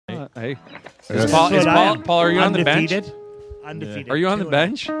Hey. That's Paul, what I am. Paul, are you on the bench? Undefeated. Are you on the 2-0.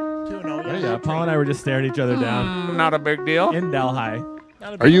 bench? 2-0, Yeah, Paul and I were just staring each other down Not a big deal. in Delhi.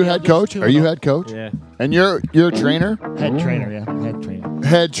 Not a big Are you deal, head just coach? 2-0. Are you head coach? Yeah. And you're a trainer? Head trainer, yeah. Head trainer.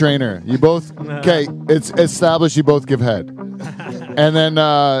 Head trainer. You both okay? It's established. You both give head, and then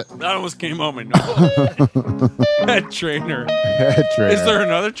That almost came on my nose. Head trainer. head trainer. Is there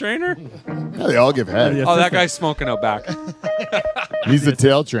another trainer? Yeah, they all give head. Yeah. Oh, that guy's smoking out back. He's the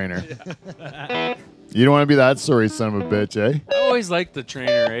tail trainer. You don't want to be that sorry son of a bitch, eh? I always liked the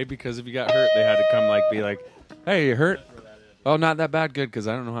trainer, eh? Because if you got hurt, they had to come be like, "Hey, you hurt? Oh, not that bad. Good, because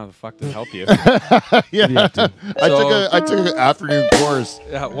I don't know how the fuck to help you." Yeah. I took an afternoon course.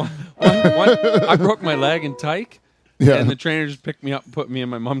 Yeah, I broke my leg in Tyke. Yeah. And the trainer just picked me up and put me in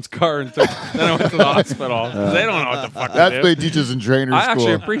my mom's car and then I went to the hospital. 'Cause they don't know what the fuck That's to what do. they teach us in trainer I school.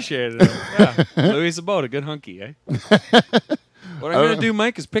 actually appreciated it. Yeah. Louis Sabota, good hunky, eh? What I'm going to do,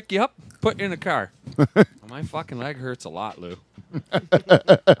 Mike, is pick you up, put you in a car. My fucking leg hurts a lot, Lou.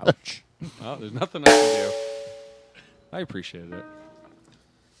 Ouch. Well, there's nothing I can do. I appreciated it.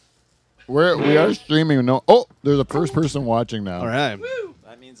 We are streaming. No, there's a first person watching now. All right.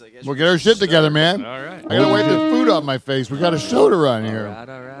 That means I guess We'll get our shit together, man. All right. I gotta wipe the food off my face. We got a show to run here. All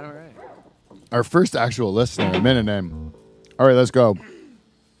right. Our first actual listener, a minute name. All right, let's go.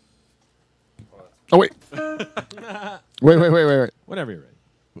 Oh wait, wait. Whenever you're ready.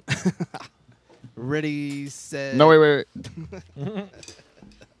 Ready, set. No, wait.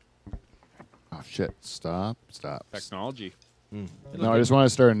 Oh shit! Stop. Technology. No, I just want to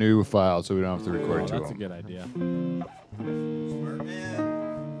start a new file so we don't have to record two. That's a good idea.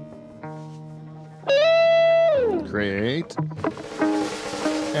 Create.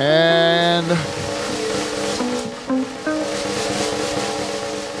 And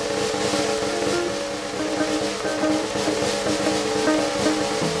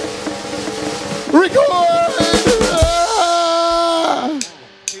record. Ah!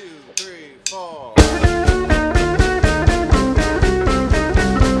 2, 3, 4.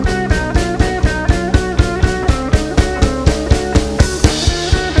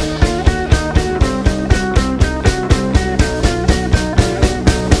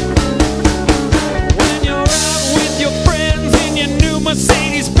 When you're out with your friends in your new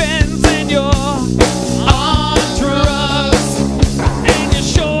Mercedes-Benz and you're on drugs and you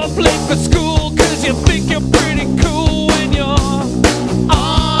show up late for school 'cause you think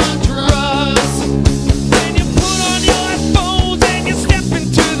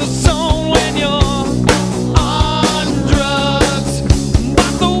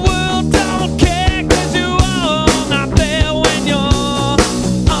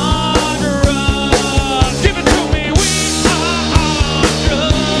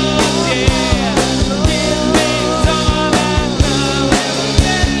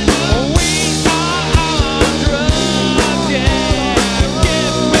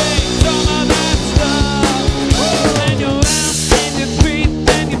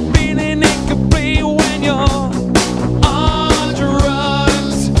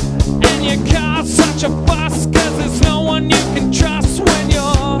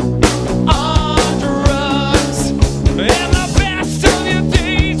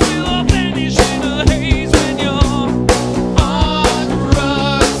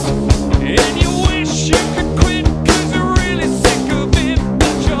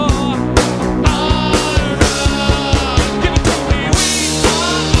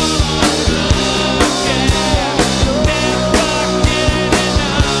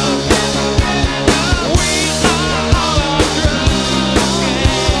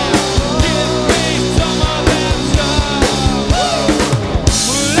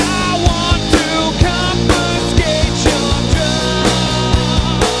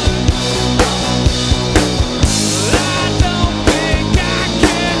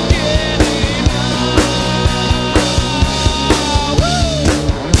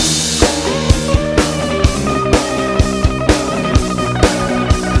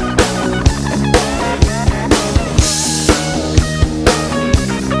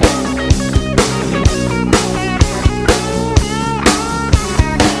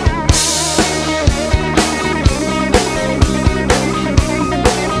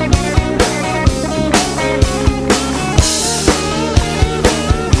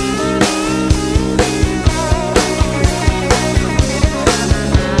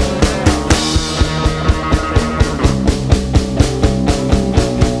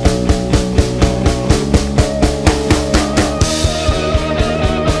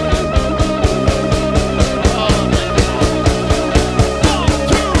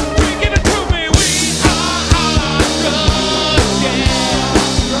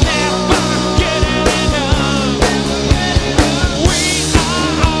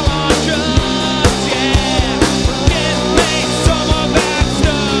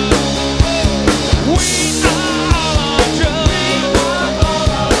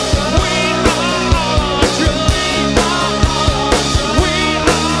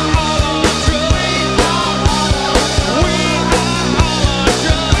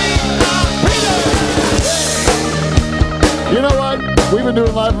been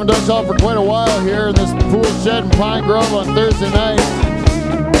doing live from Dutch Hall for quite a while here in this pool shed in Pine Grove on Thursday night.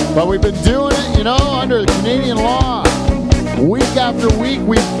 But we've been doing it, you know, under Canadian law. Week after week,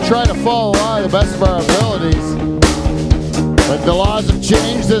 we try to follow law to the best of our abilities. But the laws have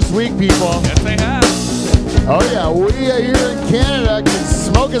changed this week, people. Yes, they have. Oh yeah, we here in Canada can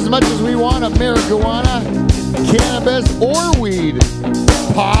smoke as much as we want of marijuana, cannabis, or weed.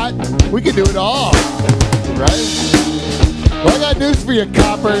 Pot, we can do it all, right? Well, I got news for you,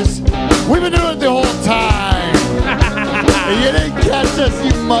 coppers. We've been doing it the whole time. And you didn't catch us,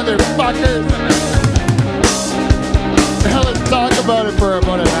 you motherfuckers. Now let's talk about it for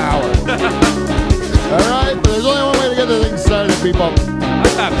about an hour. All right, but there's only one way to get the thing started, people.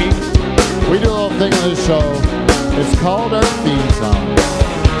 I'm happy. We do a little thing on this show. It's called our theme song.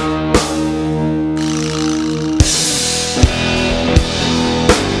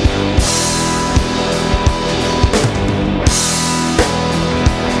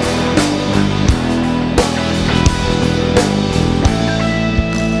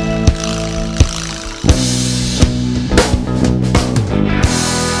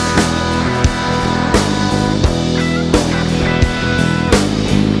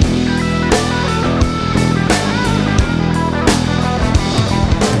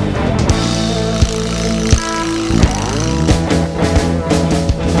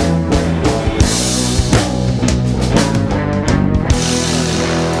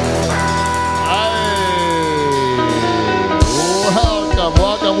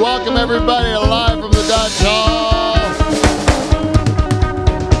 Welcome everybody live from the Dutch Hall.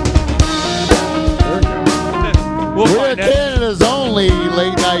 We're find it. Canada's only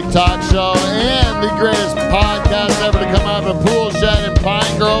late night talk show and the greatest podcast ever to come out of a pool shed in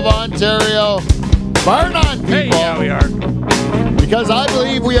Pine Grove, Ontario. Bar none, people. Hey, yeah, we are. Because I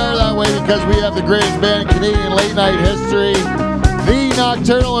believe we are that way because we have the greatest band in Canadian late night history. The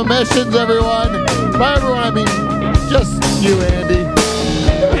Nocturnal Emissions, everyone. By everyone, I mean just you, Andy.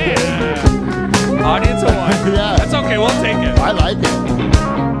 Audience of one. Yeah. That's okay. We'll take it. I like it.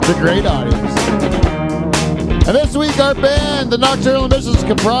 It's a great audience. And this week, our band, the Nocturnal Emissions, is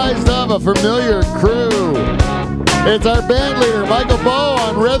comprised of a familiar crew. It's our band leader, Michael Bow,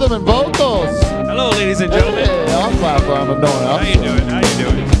 on rhythm and vocals. Hello, ladies and gentlemen. Hey, I'll clap for him if no one else. How you doing? How you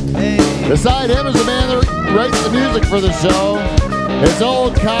doing? Hey. Beside him is the man that writes the music for the show. It's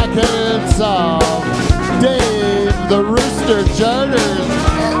old cockheaded self, Dave the Rooster Charters.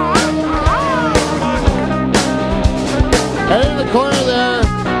 And in the corner there,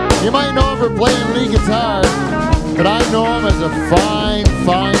 you might know him for playing lead guitar, but I know him as a fine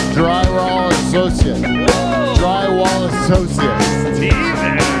drywall associate. Drywall associate. Steve.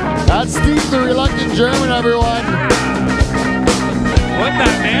 That's Steve the Reluctant German, everyone. Put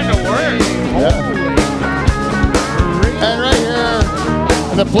that man to work. Yeah. And right here,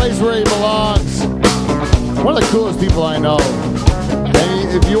 in the place where he belongs, one of the coolest people I know.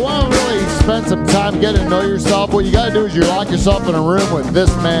 And if you want to really spend some time getting to know yourself, what you got to do is you lock yourself in a room with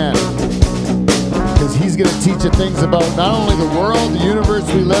this man. Because he's going to teach you things about not only the world, the universe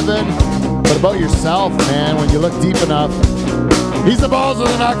we live in, but about yourself, man, when you look deep enough. He's the balls of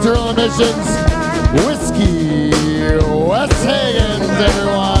the Nocturnal Emissions. Whiskey Wes Higgins,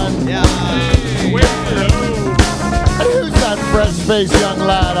 everyone. Yeah. And who's that fresh-faced young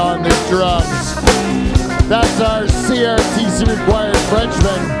lad on the drums? That's our CRTC required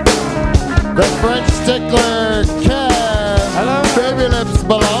Frenchman. The French stickler, Kev. Hello. Baby Lips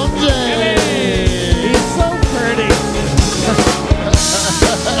Boulanger. He's so pretty.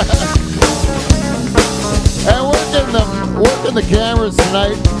 And working the cameras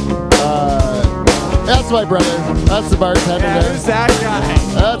tonight. That's my brother. That's the bartender Yeah, there. who's that guy?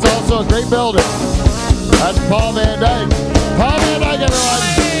 That's also a great builder. That's Paul Van Dyke. Paul Van Dyke, everyone.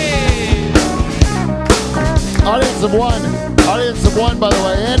 Audience of one. Audience of one, by the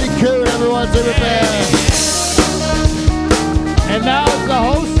way. Andy Coon, everyone's favorite band. And now the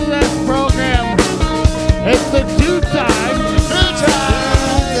host of this program, it's the two-time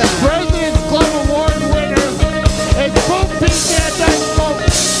President's Club Award winner. It's Boom Pete Van Dyke, folks.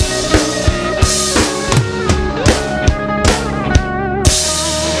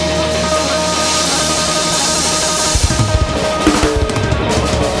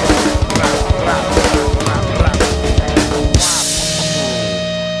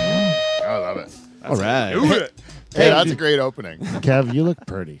 I love it. All right. Hey, that's a great opening. Kev, you look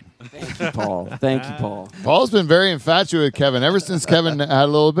pretty. Thank you, Paul. Thank you, Paul. Paul's been very infatuated with Kevin ever since Kevin had a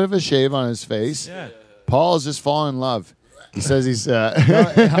little bit of a shave on his face. Yeah. Paul has just fallen in love. He says he's.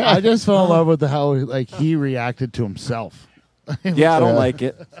 I just fell in love with how he reacted to himself. Yeah, I don't like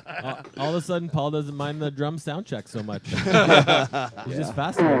it. All of a sudden, Paul doesn't mind the drum sound check so much. He's just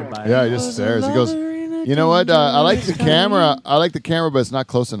fascinated by it. Yeah, he just stares. He goes, you know what? I like the camera. I like the camera, but it's not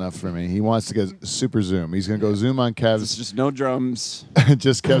close enough for me. He wants to get super zoom. He's going to go zoom on It's Kev's, just no drums.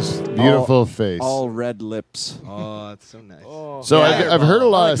 just Kev's beautiful face. All red lips. Oh, that's so nice. So Yeah, I've heard a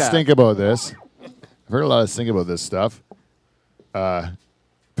lot I like of that. stink about this. I've heard a lot of stink about this stuff.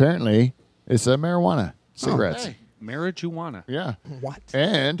 Apparently, it's marijuana, cigarettes. Marijuana. Yeah. What?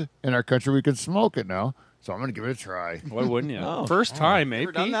 And in our country, we can smoke it now. So I'm going to give it a try. Why wouldn't you? Oh. First time, eh?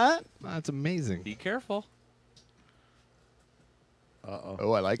 Ever done Pete? that? That's amazing. Be careful.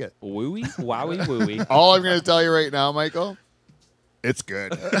 Oh, I like it. Wooey, wowie, wooey. All I'm going to tell you right now, Michael, it's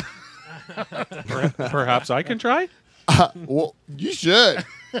good. Perhaps I can try. Well, you should.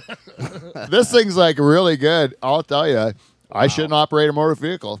 This thing's like really good. I'll tell you, I shouldn't operate a motor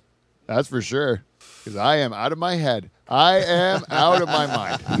vehicle. That's for sure. Because I am out of my head. I am out of my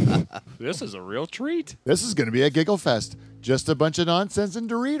mind. This is a real treat. This is going to be a giggle fest. Just a bunch of nonsense and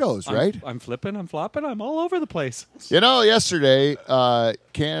Doritos, right? I'm flipping, I'm flopping, I'm all over the place. You know, yesterday,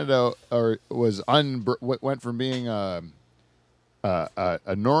 Canada went from being a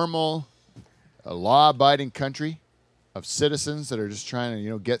normal, law-abiding country of citizens that are just trying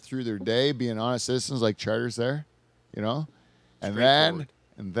to, get through their day, being honest citizens like Charter's there, and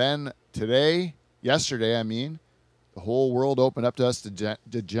then yesterday, the whole world opened up to us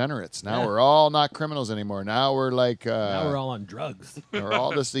degenerates. Now we're all not criminals anymore. Now we're like Now we're all on drugs. we're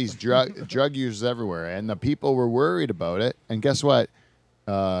all just these drug users everywhere, and the people were worried about it. And guess what?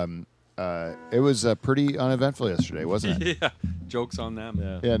 It was pretty uneventful yesterday, wasn't it? Yeah. Jokes on them.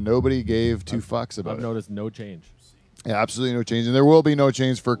 Yeah. Yeah, nobody gave two fucks about I've it. noticed no change. Yeah, absolutely no change, and there will be no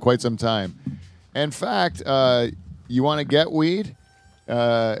change for quite some time. In fact, you want to get weed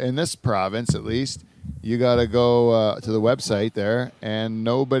in this province, at least, you got to go to the website there, and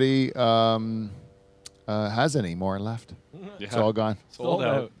nobody has any more left. It's all gone. Sold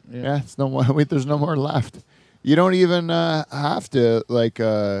out. Yeah, it's no more. Wait, there's no more left. You don't even have to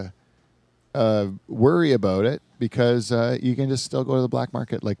worry about it because you can just still go to the black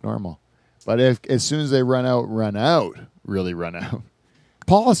market like normal. But as soon as they run out, really run out.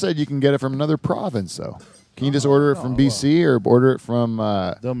 Paul said you can get it from another province, though. Can you just order it from BC or order it from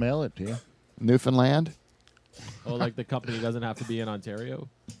They'll mail it to you. Newfoundland? Oh, like the company doesn't have to be in Ontario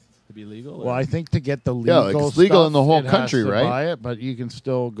to be legal? Well, I think to get the Yeah, legal like it's legal stuff, in the whole it has country, to right? Buy it, but you can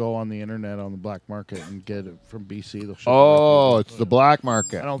still go on the internet on the black market and get it from BC. They'll ship it Oh, right to it's the black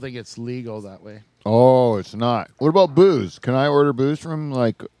market. I don't think it's legal that way. Oh, it's not. What about booze? Can I order booze from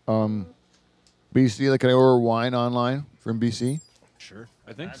BC? Like, can I order wine online from BC? Sure.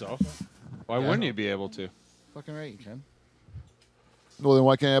 I think so. Why wouldn't you be able to? Fucking right, you can. Well, then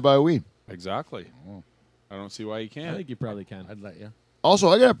why can't I buy weed? Exactly. I don't see why you I can't. think you probably can. I'd let you. Also,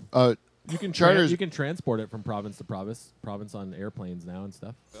 I got You can Charters- you can transport it from province to province on airplanes now and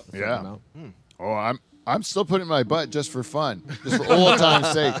stuff. A certain Yeah. amount. I'm still putting my butt just for fun, just for old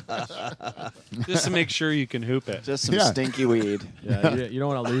time's sake. Just to make sure you can hoop it. Just some Yeah. stinky weed. Yeah, you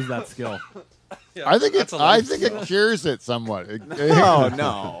don't want to lose that skill. I think That's a I life think it cures it somewhat. It, Oh,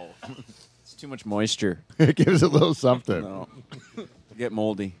 no. It's too much moisture. it gives it a little something. No. Get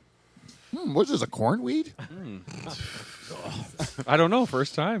moldy. What's this, a corn weed? I don't know.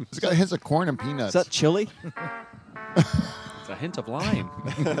 First time. It's got hints of corn and Is peanuts. that chili? It's a hint of lime.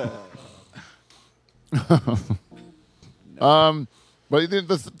 But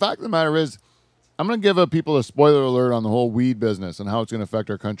the fact of the matter is, I'm going to give people a spoiler alert on the whole weed business and how it's going to affect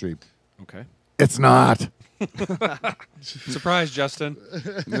our country. Okay. It's not. Surprise, Justin.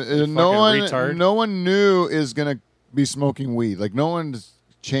 No one new is going to be smoking weed. Like, no one's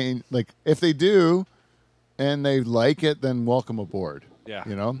changed. Like, if they do and they like it, then welcome aboard. Yeah.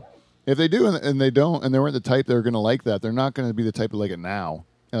 You know? If they do and they don't, and they weren't the type that are going to like that, they're not going to be the type to like it now.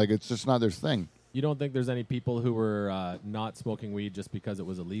 Like, it's just not their thing. You don't think there's any people who were not smoking weed just because it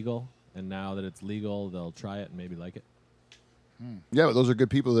was illegal, and now that it's legal, they'll try it and maybe like it? Yeah, but those are good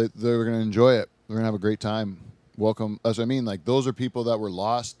people. They're going to enjoy it. They're going to have a great time. Welcome. That's what I mean. Like, those are people that were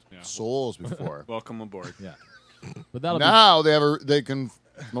lost souls before. Welcome aboard. Yeah. But that'll Now they can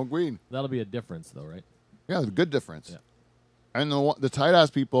smoke weed. that'll be a difference, though, right? Yeah, the good difference. Yeah. And the tight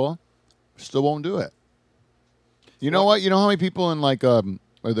ass people still won't do it. You know what? You know how many people in like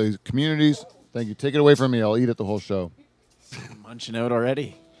the communities? Thank you. Take it away from me. I'll eat it the whole show. Munching out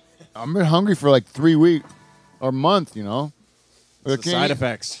already. I've been hungry for like 3 weeks or a month. You know. I The can't side eat-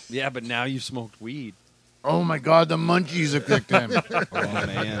 effects. Yeah, but now you've smoked weed. Oh my God, the munchies have kicked in. Oh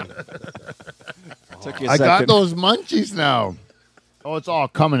man. Took you a I got second. those munchies now. Oh, it's all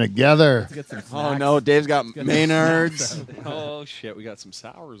coming together. Let's get some Oh snacks. no, Dave's got Maynards. Oh shit, we got some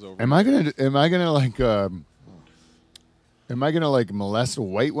sours over. Am I gonna like molest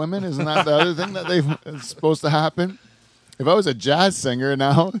white women? Isn't that the other thing that it's supposed to happen? If I was a jazz singer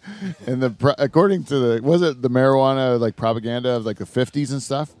now, and according to the marijuana like propaganda of like the 50s and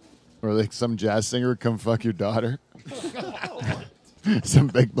stuff, where like some jazz singer would come fuck your daughter, some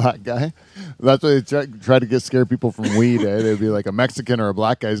big black guy. That's why they try to scare people from weed. They'd be like a Mexican or a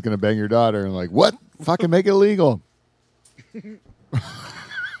black guy is gonna bang your daughter, and like what? Fucking make it illegal.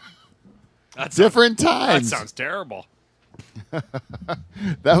 Different That times. sounds terrible.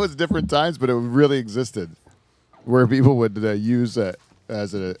 That was different times, but it really existed, where people would use it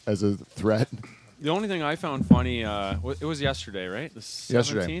as a threat. The only thing I found funny, it was yesterday, right? The 17th?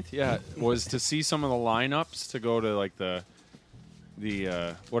 Yesterday. Yeah, was to see some of the lineups to go to like the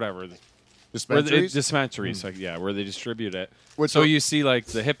whatever. Dispensaries? Dispensaries, like, yeah, where they distribute it. Which So are- you see like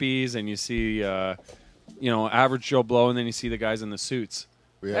the hippies and you see, average Joe Blow, and then you see the guys in the suits.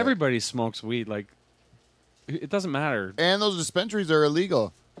 Yeah. Everybody smokes weed. Like, it doesn't matter. And those dispensaries are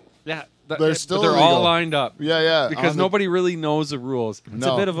illegal. Yeah, They're still they're all illegal. lined up. Yeah. Because On the- nobody really knows the rules. It's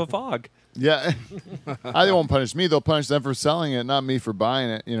No. a bit of a fog. Yeah. They won't punish me. They'll punish them for selling it, not me for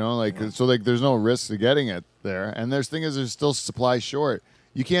buying it. So there's no risk to getting it there. And there's still supply short.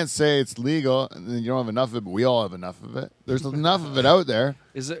 You can't say it's legal and then you don't have enough of it, but we all have enough of it. There's enough of it out there.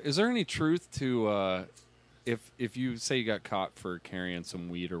 Is there any truth to if you say you got caught for carrying some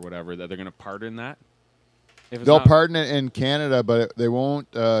weed or whatever, that they're going to pardon that? If it's They'll not- pardon it in Canada, but they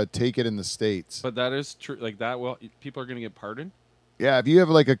won't take it in the States. But that is true. Like that, well, people are going to get pardoned. Yeah, if you have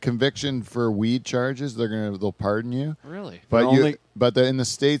like a conviction for weed charges, they'll pardon you. Really? But They're only- in the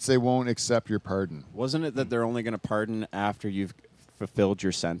States, they won't accept your pardon. Wasn't it that they're only going to pardon after you've fulfilled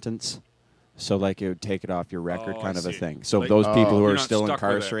your sentence? So like it would take it off your record, Oh, kind I of a see. thing. So Like- those people who You're are not still stuck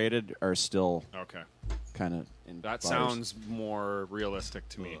with it. incarcerated are still Okay. kind of in That bars. sounds more realistic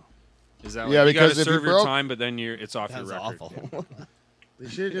to me. Is that Yeah, like, you got because to if you serve your broke- time, but then it's off That's your record? awful. They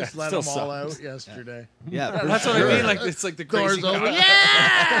should have just let still them all sucks. out yesterday. Yeah, for That's what sure. I mean. Like it's like the crazy Doors open. guy.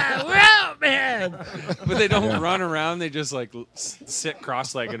 Yeah, we're out, man. But they don't run around. They just like sit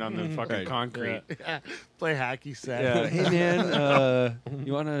cross-legged on the fucking concrete. Yeah. Play hacky sack. Yeah. Hey man,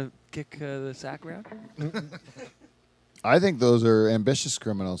 you want to kick the sack around? I think those are ambitious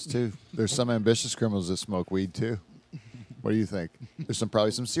criminals too. There's some ambitious criminals that smoke weed too. What do you think? There's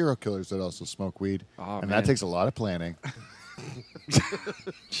probably some serial killers that also smoke weed, Oh, and man. that takes a lot of planning.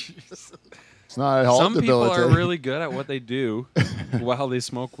 It's not at all Some people are debilitating. really good at what they do while they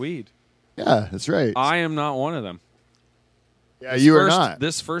smoke weed. Yeah, that's right. I am not one of them. yeah, you are First- not.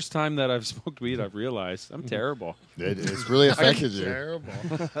 This first time that I've smoked weed, I've realized I'm terrible. It's really affected you. Terrible.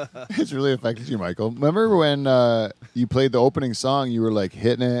 It's really affected you, Michael. Remember when you played the opening song? You were like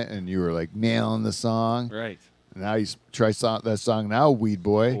hitting it, and you were like nailing the song. Right. Now you try that song now, Weed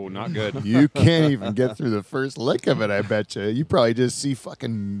Boy. Oh, not good. You can't even get through the first lick of it, I bet you. You probably just see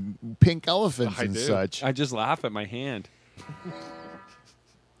fucking pink elephants I and do. such. I just laugh at my hand.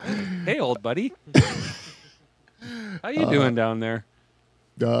 Hey, old buddy. How you doing down there?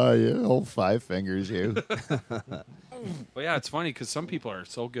 Yeah, whole 5 fingers, you. But yeah, it's funny because some people are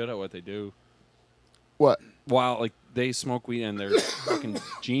so good at what they do. What? While like they smoke weed and they're fucking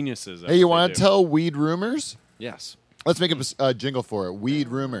geniuses. At Hey, you what want they to do. tell weed rumors? Yes. Let's make a jingle for it. Weed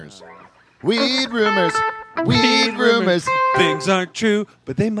rumors. Weed rumors. Weed rumors. Things aren't true,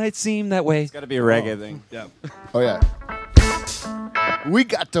 but they might seem that way. It's got to be a reggae thing. Yeah. Oh, yeah. We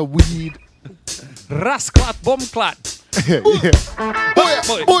got the weed. Rasklat, bombklat. Yeah. Boy.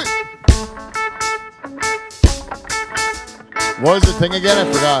 Boy. What was the thing again? I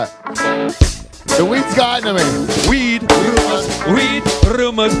forgot. The weed's gotten to me. Weed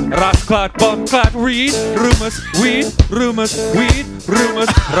rumors, Rasklat, bombklat, weed rumors,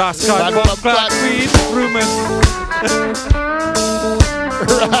 Rasklat, bombklat, weed rumors.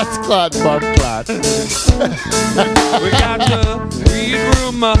 Ratsclot, bumclot. We got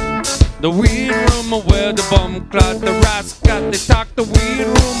the weed rumor where the bombklat, the Rasklat, they talk the weed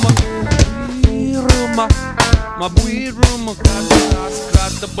rumor, my weed rumor got the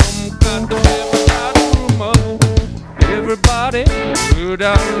Rasklat, the bombklat, the got rumor. Everybody, go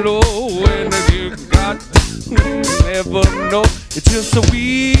down low, and if you got, never know. It's just a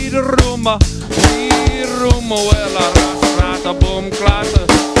weed rumor, well, a Rasklat, a bombklat.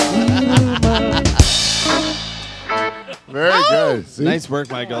 Very good. See? Nice work,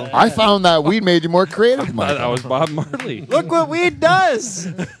 Michael. I found that weed made you more creative, Mike. That was Bob Marley. Look what weed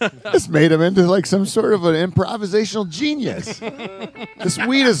does. This made him into like some sort of an improvisational genius. This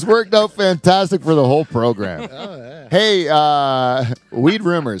weed has worked out fantastic for the whole program. Hey, weed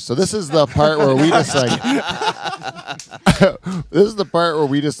rumors. So this is the part where we just like this is the part where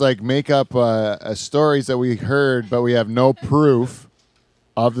we just like make up stories that we heard, but we have no proof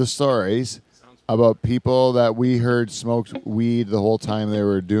of the stories about people that we heard smoked weed the whole time they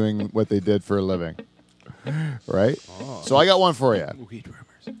were doing what they did for a living. Right? So I got one for you. Weed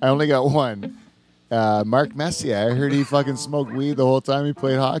rumors. I only got one. Mark Messier, I heard he fucking smoked weed the whole time he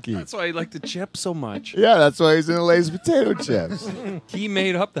played hockey. That's why he liked the chip so much. Yeah, that's why he's in the Lay's potato chips. He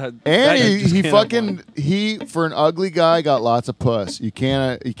made up that. And that you just he can't have fucking one. he for an ugly guy got lots of puss. You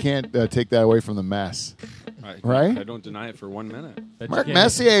can't take that away from the mess. Right? I don't deny it for 1 minute. Bet you Mark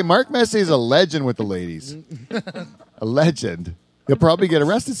can't- Messier is a legend with the ladies. A legend. He'll probably get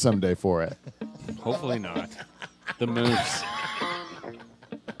arrested someday for it. Hopefully not. The moves.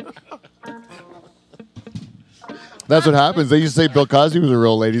 That's what happens. They used to say Bill Cosby was a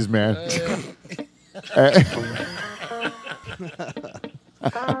real ladies' man.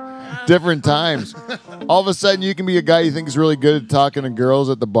 Different times. All of a sudden, you can be a guy you think is really good at talking to girls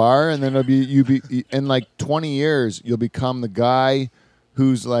at the bar, and then you be in like 20 years, you'll become the guy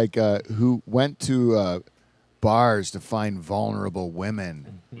who's like who went to bars to find vulnerable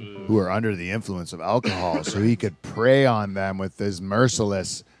women who are under the influence of alcohol, so he could prey on them with his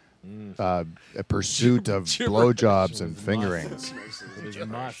merciless pursuit of blowjobs and fingerings. It is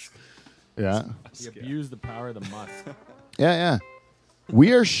musk. Yeah. He abused the power of the musk. Yeah, yeah.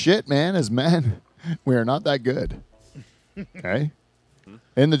 We are shit, man, as men. We are not that good. Okay?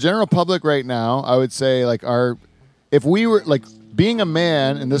 In the general public right now, I would say, like, if we were, like, being a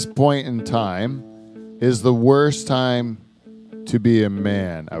man in this point in time is the worst time to be a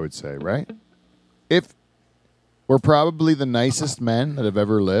man, I would say, right? If we're probably the nicest men that have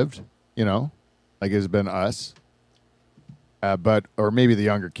ever lived, you know, like it's been us, or maybe the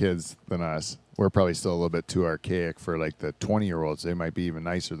younger kids than us. We're probably still a little bit too archaic for like the 20-year-olds. They might be even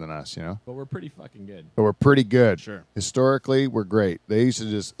nicer than us, you know? But we're pretty fucking good. But we're pretty good. Sure. Historically, we're great. They used to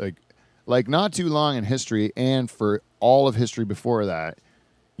just like not too long in history, and for all of history before that,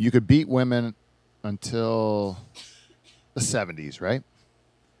 you could beat women until the 70s, right?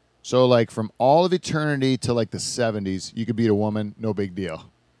 So like from all of eternity to like the 70s, you could beat a woman, no big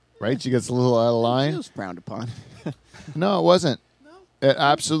deal. Right? She gets a little out of It line. was frowned upon. No, it wasn't. It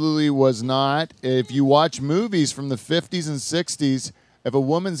absolutely was not. If you watch movies from the 50s and 60s, if a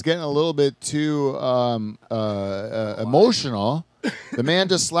woman's getting a little bit too emotional, the man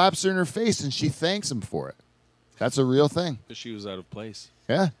just slaps her in her face and she thanks him for it. That's a real thing. She was out of place.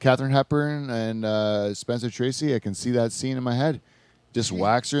 Yeah, Katharine Hepburn and Spencer Tracy, I can see that scene in my head. Just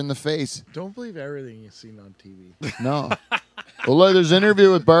whacks her in the face. Don't believe everything you've seen on TV. No. Well, look, there's an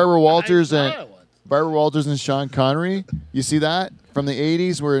interview with Barbara Walters I and saw it once. Barbara Walters and Sean Connery. You see that from the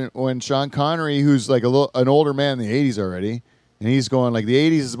 80s when Sean Connery, who's like an older man in the 80s already, and he's going like the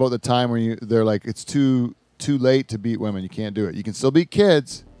 80s is about the time where they're like it's too late to beat women. You can't do it. You can still beat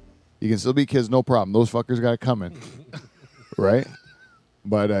kids. You can still beat kids, no problem. Those fuckers got it coming. Right?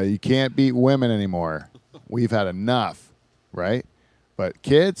 But you can't beat women anymore. We've had enough, right? But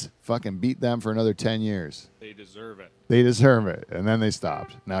kids, fucking beat them for another 10 years. They deserve it. They deserve it. And then they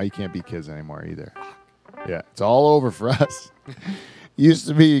stopped. Now you can't beat kids anymore either. Yeah, it's all over for us. Used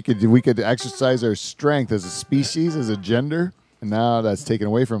to be we could exercise our strength as a species, as a gender, and now that's taken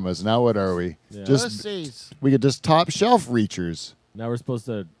away from us. Now what are we? Yeah. Pussies. We could just top shelf reachers. Now we're supposed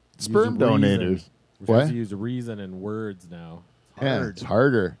to Sperm use reason. donators. We're What? supposed to use reason and words now. It's Yeah, hard. it's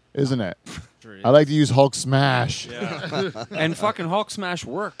harder, isn't it? I like to use Hulk Smash. Yeah. And fucking Hulk Smash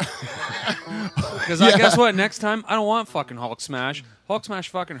worked. Because I guess what? Next time, I don't want fucking Hulk Smash. Hulk Smash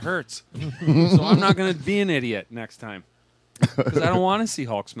fucking hurts. So I'm not going to be an idiot next time. Because I don't want to see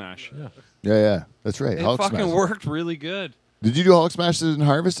Hulk Smash. Yeah, that's right. It Hulk fucking Smash. worked really good. Did you do Hulk Smash in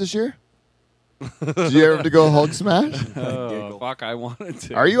Harvest this year? Did you ever have to go Hulk Smash? Oh, fuck, I wanted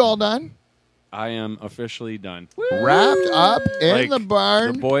to. Are you all done? I am officially done. Wrapped up in Like, the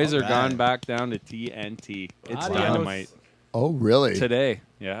barn? The boys are gone back down to TNT. It's Adios. dynamite. Oh, really? Today,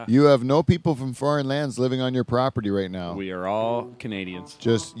 yeah. You have no people from foreign lands living on your property right now. We are all Canadians.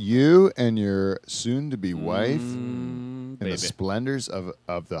 Just you and your soon-to-be wife in Baby. the splendors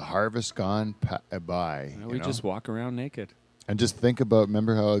of the harvest gone by. We just walk around naked. And just think about,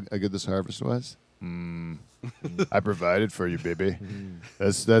 remember how good this harvest was? I provided for you, baby.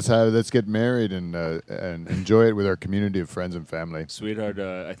 Let's get married and enjoy it with our community of friends and family. Sweetheart,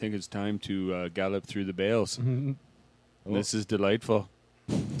 I think it's time to gallop through the bales. This is delightful.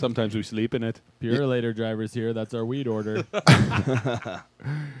 Sometimes we sleep in it. Purelator drivers here. That's our weed order.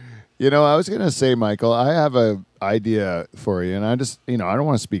 You know, I was going to say, Michael, I have a idea for you, and I just, I don't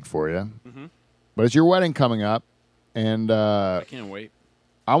want to speak for you, but it's your wedding coming up, and I can't wait.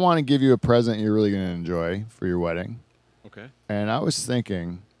 I want to give you a present you're really going to enjoy for your wedding. Okay. And I was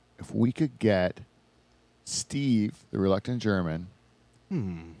thinking if we could get Steve, the Reluctant German,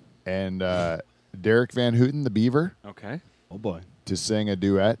 and Derek Van Houten, the Beaver, Okay. Oh boy. to sing a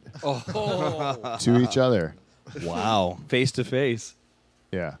duet Oh. to each other. Wow. Face to face.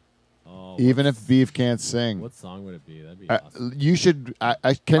 Yeah. Oh, Even if Beef can't sing. what song would it be? That'd be awesome. You should.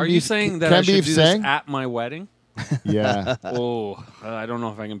 Can Are you Beef, saying that can I should Beef do sing? this at my wedding? Yeah. Oh, I don't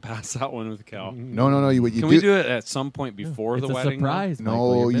know if I can pass that one with Cal. No. What you Can do? we do it at some point before It's the a wedding? though? surprise.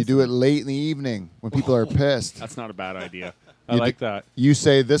 Michael. No, You're you do it missing late in the evening when people are pissed. That's not a bad idea. I You like do- that. You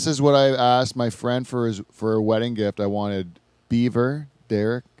say, "This is what I asked my friend for a wedding gift. I wanted Beaver,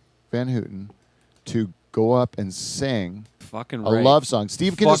 Derek Van Houten, to go up and sing Fucking a right. love song.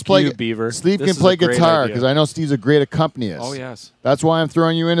 Steve can Fuck just play you, Beaver. Steve This can is play a great guitar idea. because I know Steve's a great accompanist. Oh, yes. That's why I'm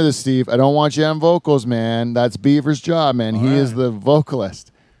throwing you into this, Steve. I don't want you on vocals, man. That's Beaver's job, man. He is the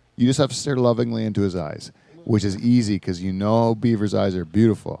vocalist. You just have to stare lovingly into his eyes, which is easy because you know Beaver's eyes are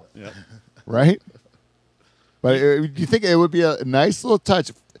beautiful, Yep. right? But do you think it would be a nice little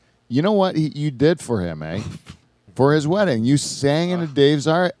touch? You know what you did for him, eh? For his wedding, you sang into Dave's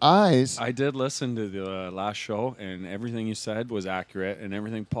eyes. I did listen to the last show, and everything you said was accurate, and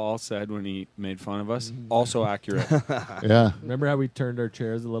everything Paul said when he made fun of us, also accurate. Yeah, Remember how we turned our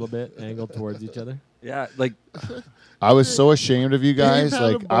chairs a little bit, angled towards each other? Yeah, like, I was so ashamed of you guys. had a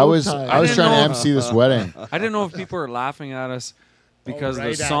Like bow I was tie. trying to know. MC this wedding. I didn't know if people were laughing at us because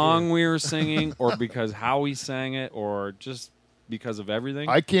right the at song you. we were singing, or because how we sang it, or just because of everything.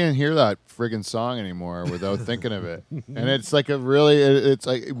 I can't hear that friggin' song anymore without thinking of it. And it's like it's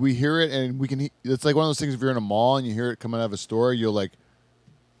like we hear it and we can. It's like one of those things. If you're in a mall and you hear it coming out of a store, you'll like.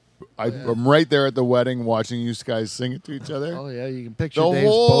 I'm right there at the wedding watching you guys sing it to each other. Oh yeah, you can picture The Dave's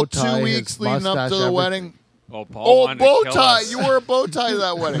whole bow tie, 2 his weeks leading up mustache, to the everything. wedding. oh, Paul Oh, wanted to bow kill tie! us. You wore a bow tie to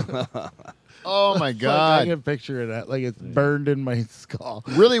that wedding. Oh my I god! can picture it like it's burned in my skull.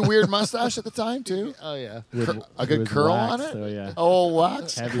 Really weird mustache at the time too. Oh yeah. A good was curl wax, on it. so yeah. Oh,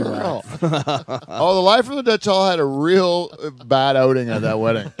 wax Heavy curl. Oh, the Live from the Dutch Hall had a real bad outing at that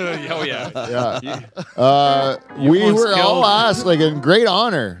wedding. Oh, yeah. Yeah. You We once were all killed- asked, like, in great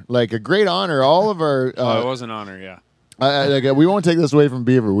honor. Like, a great honor. All of our. Oh, it was an honor, yeah. We won't take this away from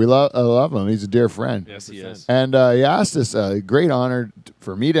Beaver. We love him. He's a dear friend. Yes, he is. And he asked us, great honor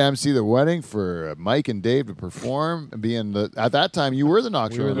for me to MC the wedding, for Mike and Dave to perform, and being at that time, you were the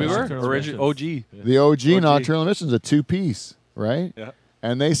Nocturnal We were Nocturnal original OG. Emissions. The OG OG. Nocturnal Emissions, a 2-piece, right? Yeah.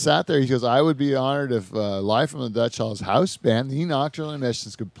 And they sat there. He goes, I would be honored if Live from the Dutch Hall's house band, the Nocturnal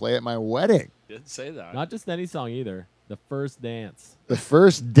Emissions, could play at my wedding. Didn't say that. Not just any song either. The first dance. The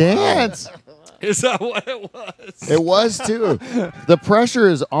first dance. Is that what it was? It was too. The pressure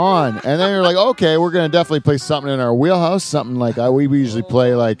is on, and then you're like, okay, we're gonna definitely play something in our wheelhouse, something like we usually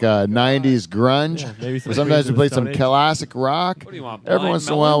play like '90s grunge. Maybe some Sometimes we Queens of play the some Stone Age. classic rock. What do you want, Every Blind once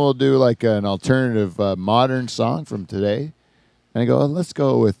in a Melon? while, we'll do like an alternative modern song from today, and I go, let's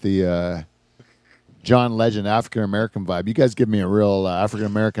go with the John Legend African American vibe. You guys give me a real African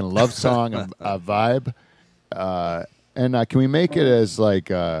American love song, a vibe. And can we make it as like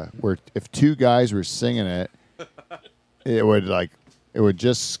where if two guys were singing it, it would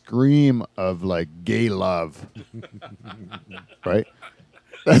just scream of like gay love, right?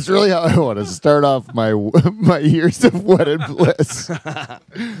 That's really how I want to start off my years of wedded bliss.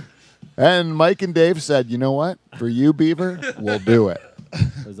 And Mike and Dave said, "You know what? For you, Beaver, we'll do it."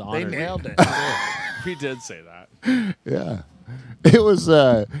 It was They honored. nailed it. We did say that. Yeah. It was.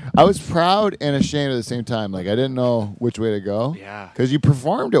 I was proud and ashamed at the same time. Like I didn't know which way to go. Yeah. Because you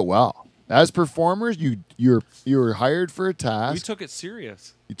performed it well. As performers, you were hired for a We task. took it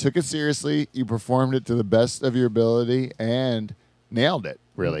serious. You took it seriously. You performed it to the best of your ability and nailed it.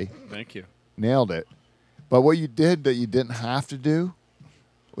 Really Thank you. nailed it. But what you did that you didn't have to do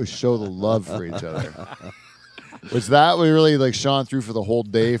was show the love for each other. Was that we really like shone through for the whole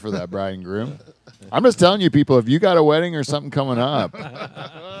day for that bride and groom? I'm just telling you, people, if you got a wedding or something coming up,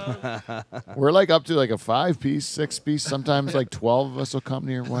 we're like up to like a 5-piece, 6-piece, sometimes like 12 of us will come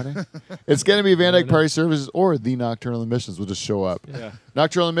to your wedding. It's going to be Van Dyke Party Services or the Nocturnal Emissions will just show up. Yeah.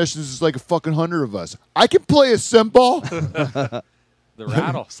 Nocturnal Emissions is like a fucking 100 of us. I can play a cymbal. The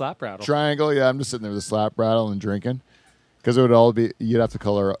rattle, slap rattle. Triangle, yeah, I'm just sitting there with a slap rattle and drinking. Because it would all be, you'd have to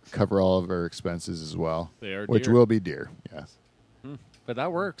cover all of our expenses as well. They are which dear. will be dear, yes. But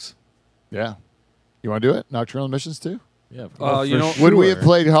that works. Yeah. You want to do it? Nocturnal Emissions too? Yeah. You know, Would we have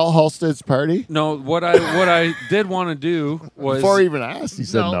played Halstead's party? no. What I did want to do was Before he even asked, he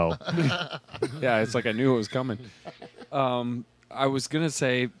said no. yeah. It's like I knew it was coming. I was gonna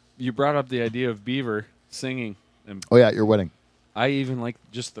say you brought up the idea of Beaver singing, and Oh, yeah, your wedding. I even like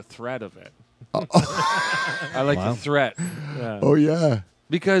just the threat of it. I like the threat. Yeah. Oh, yeah.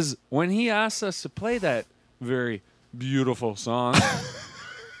 Because when he asked us to play that very beautiful song,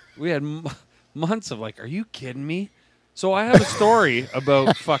 we had months of like, are you kidding me? So I have a story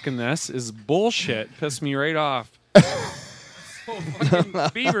about fucking this. Is bullshit. Pissed me right off. So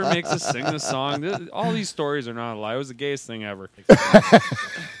fucking Beaver makes us sing this song. All these stories are not a lie. It was the gayest thing ever.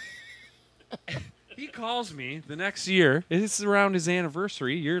 He calls me the next year. It's around his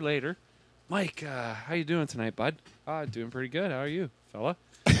anniversary, a year later. Mike, how you doing tonight, bud? Doing pretty good. How are you, fella?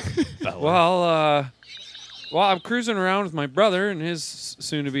 Well, I'm cruising around with my brother and his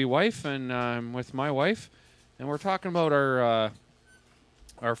soon-to-be wife, and I'm with my wife, and we're talking about our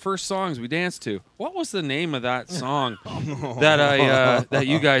first songs we danced to. What was the name of that song that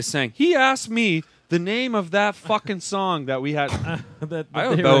you guys sang? He asked me the name of that fucking song that we had. I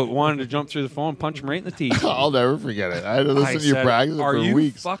about wanted to jump through the phone and punch him right in the teeth. I'll never forget it. I had to listen to you practice it Are for you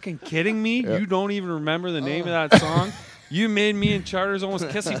weeks. fucking kidding me? Yeah. You don't even remember the name of that song? You made me and Charters almost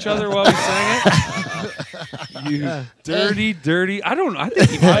kiss each other while we sang it. You dirty. I think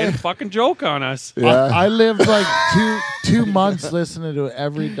he might have fucking joke on us. Yeah. I lived like two months listening to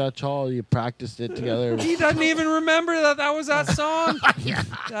every Dutch Hall. You practiced it together. He doesn't even remember that was that song.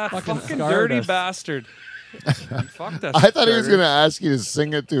 That fucking dirty bastard. Fuck us. I thought he was going to ask you to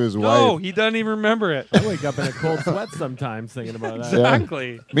sing it to his wife. No, he doesn't even remember it. I wake up in a cold sweat sometimes thinking about that.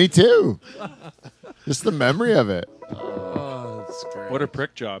 Exactly. Me too. Just the memory of it. Oh, that's great. What a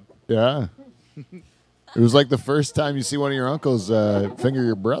prick job. Yeah. It was like the first time you see one of your uncles finger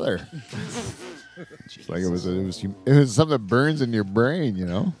your brother. It's like it was something that burns in your brain, you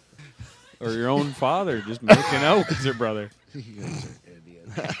know? Or your own father just making out with your brother. You guys are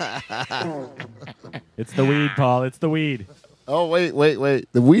idiots. It's the weed, Paul. It's the weed. Oh, wait.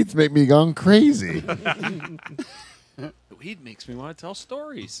 The weeds make me gone crazy. The weed makes me want to tell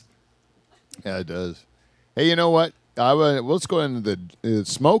stories. Yeah, it does. Hey, you know what? Let's go into the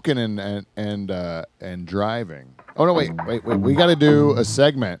smoking and driving. Oh no, wait. We got to do a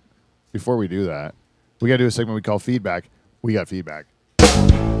segment before we do that. We got to do a segment we call feedback. We got feedback.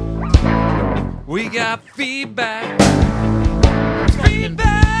 We got feedback.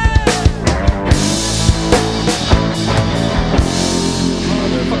 Feedback.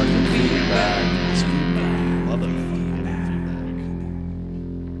 Motherfucking feedback.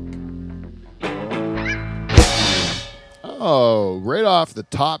 Oh, right off the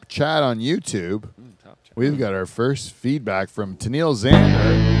top chat on YouTube, we've got our first feedback from Tennille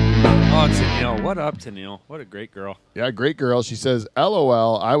Zander. Oh, Tennille. What up, Tennille? What a great girl. Yeah, great girl. She says,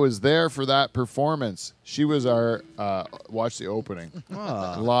 LOL, I was there for that performance. She was our, watch the opening,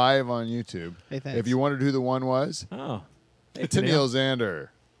 live on YouTube. Hey, thanks. If you wondered who the one was, Oh. Tennille Zander.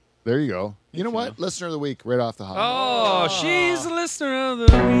 There you go. You know what? Listener of the week, right off the hop. Oh, she's the listener of the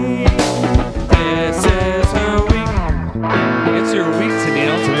week. This is her week. It's your week,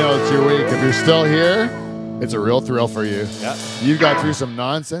 Tennille. Tennille, it's your week. If you're still here, it's a real thrill for you. Yeah. You got through some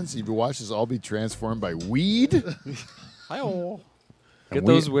nonsense. You've watched us all be transformed by weed. Get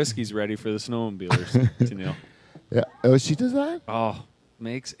those whiskeys ready for the snowmobilers, Tennille. Yeah. Oh, she does that? Oh,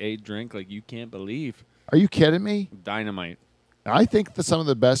 makes a drink like you can't believe. Are you kidding me? Dynamite. I think that some of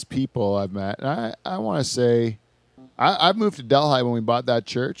the best people I've met, and I want to say, I've moved to Delhi when we bought that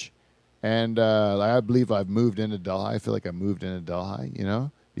church, and I believe I've moved into Delhi. I feel like I moved into Delhi, you know,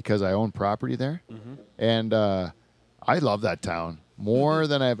 because I own property there. Mm-hmm. And I love that town more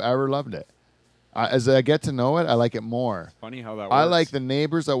than I've ever loved it. As I get to know it, I like it more. Funny how that works. I like the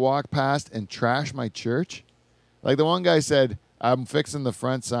neighbors that walk past and trash my church. Like the one guy said, I'm fixing the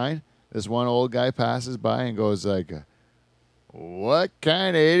front sign. This one old guy passes by and goes like, what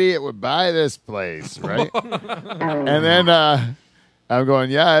kind of idiot would buy this place, right? And then I'm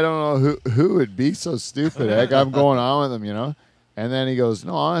going, yeah, I don't know who would be so stupid. Heck, I'm going on with him, you know? And then he goes,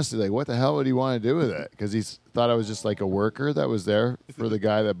 no, honestly, like, what the hell would he want to do with it? Because he thought I was just like a worker that was there for the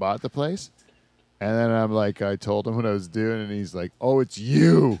guy that bought the place. And then I'm like, I told him what I was doing, and he's like, oh, it's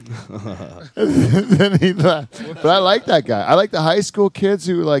you. Then he laughed. But I like that guy. I like the high school kids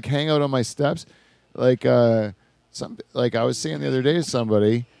who, like, hang out on my steps. Like, I was saying the other day to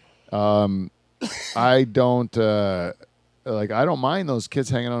somebody, I don't mind those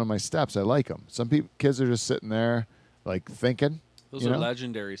kids hanging out on my steps. I like them. Some kids are just sitting there, like, thinking. Those are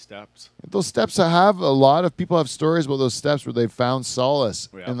legendary steps. Those steps a lot of people have stories about those steps where they found solace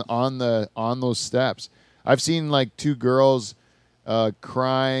on those steps. I've seen like two girls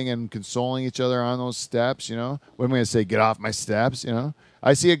crying and consoling each other on those steps, you know. What am I going to say? Get off my steps, you know.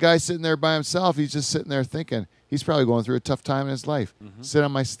 I see a guy sitting there by himself. He's just sitting there thinking he's probably going through a tough time in his life. Sit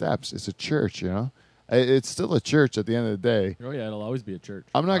on my steps. It's a church, you know. It's still a church at the end of the day. Oh yeah, it'll always be a church.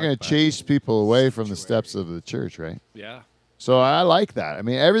 I'm not going to chase people away from the steps of the church, right? Yeah. So I like that. I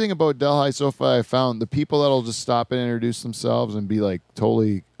mean, everything about Delhi so far, I found the people that'll just stop and introduce themselves and be like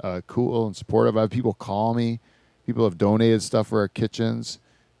totally cool and supportive. I have people call me. People have donated stuff for our kitchens.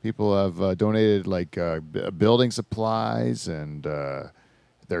 People have donated like building supplies and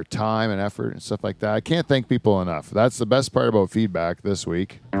their time and effort and stuff like that. I can't thank people enough. That's the best part about feedback this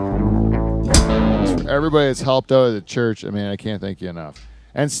week. For everybody that's helped out at the church, I mean, I can't thank you enough.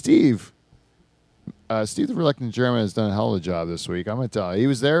 And Steve the Reluctant German has done a hell of a job this week. I'm going to tell you. He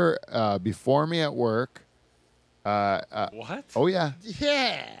was there before me at work. What? Oh, yeah.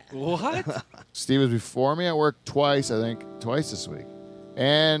 Yeah. What? Steve was before me at work twice this week.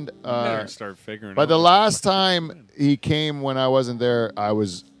 And Better start figuring but out the what last time he came when I wasn't there, I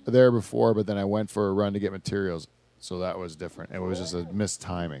was there before, but then I went for a run to get materials. So that was different. It was just a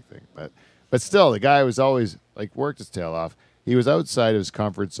mistiming thing. But still, the guy was always, like, worked his tail off. He was outside of his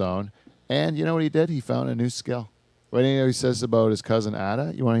comfort zone. And you know what he did? He found a new skill. What do you know he says about his cousin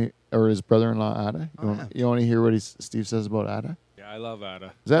Ada? You want to, or his brother-in-law Ada? You want to hear what Steve says about Ada? Yeah, I love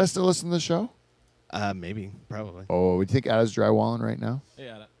Ada. Is Ada still listening to the show? Maybe, probably. Oh, we think Ada's drywalling right now?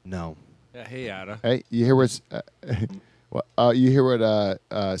 Yeah. No. Yeah, hey Ada. Hey, you hear what's you hear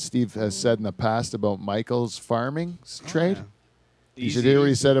what Steve has said in the past about Michael's farming trade? Yeah. You should hear what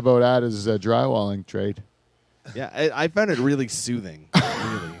he said about Ada's drywalling trade. Yeah, I found it really soothing.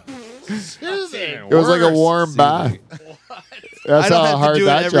 Really. It was like a warm bath. That's I don't how have to hard do it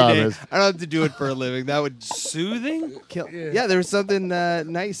that every job day. is. I don't have to do it for a living. That would Soothing? kill. Yeah, there was something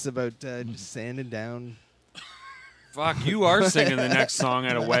nice about just sanding down. Fuck, you are singing the next song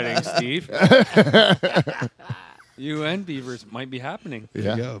at a wedding, Steve. You and Beavers might be happening.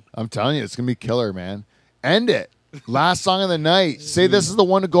 Yeah, go. I'm telling you, it's gonna be killer, man. End it. Last song of the night. Say this is the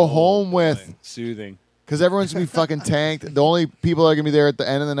one to go home with, Soothing. because everyone's gonna be fucking tanked. The only people that are gonna be there at the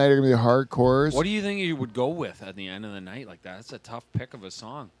end of the night are gonna be the hardcores. What do you think you would go with at the end of the night like that? That's a tough pick of a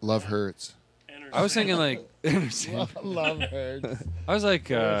song. Love hurts. I was thinking like Love hurts. I was like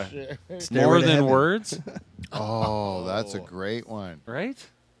more Stairway to than Heaven. words, Oh, that's a great one. right?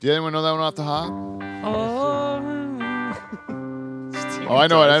 Do anyone know that one off the hop? Oh, Oh, I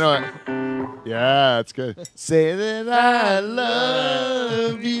know it. I know it. Yeah, that's good. Say that I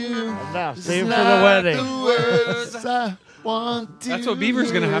love you. Now, just save for like the wedding. the words I want to That's what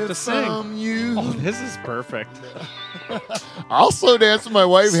Beaver's gonna have to hear sing. from you. Oh, this is perfect. I'll slow dance with my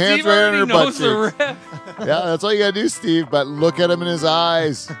wife, hands Steve right on already her butt knows the cheeks. riff. Yeah, that's all you gotta do, Steve. But look at him in his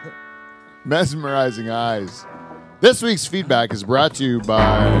eyes. Mesmerizing eyes. This week's feedback is brought to you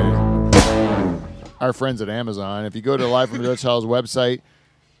by our friends at Amazon. If you go to Live from the Dutch Hall's website,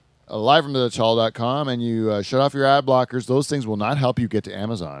 livefromthedutchhall.com, and you shut off your ad blockers, those things will not help you get to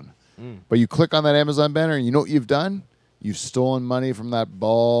Amazon. But you click on that Amazon banner, and you know what you've done? You've stolen money from that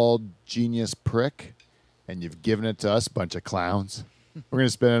bald genius prick, and you've given it to us, bunch of clowns. We're going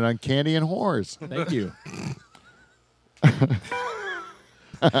to spend it on candy and whores. Thank you.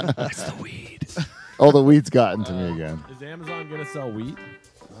 That's the weed. Oh, the weed's gotten to me again. Is Amazon gonna sell wheat?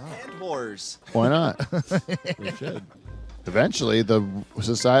 And whores. Why not? They should. Eventually, the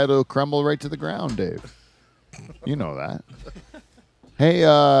society will crumble right to the ground, Dave. You know that. Hey,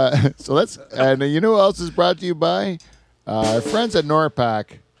 so let's. And you know who else is brought to you by our friends at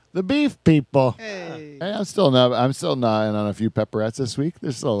Norpac. The beef people. Hey. Hey, I'm still gnawing on a few pepperettes this week.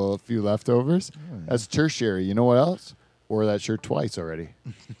 There's still a few leftovers. That's tertiary. You know what else? Wore that shirt twice already.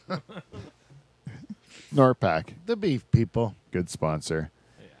 Norpac, The beef people. good sponsor.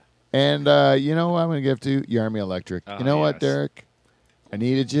 And you know what I'm going to give to you? Army Electric. Oh, You know what, yes. Derek? I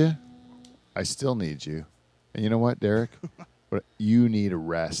needed you. I still need you. And you know what, Derek? You need a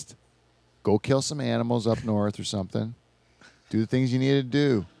rest. Go kill some animals up north or something. Do the things you need to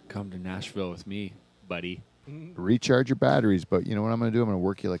do. Come to Nashville with me, buddy. Recharge your batteries. But you know what I'm going to do? I'm going to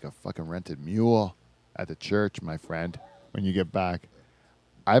work you like a fucking rented mule at the church, my friend, when you get back.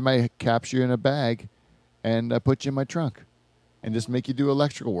 I might capture you in a bag and put you in my trunk and just make you do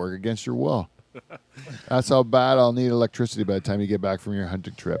electrical work against your will. That's how bad I'll need electricity by the time you get back from your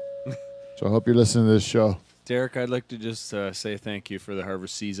hunting trip. So I hope you're listening to this show. Derek, I'd like to just say thank you for the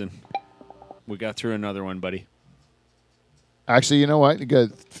harvest season. We got through another one, buddy. Actually, you know what? You got,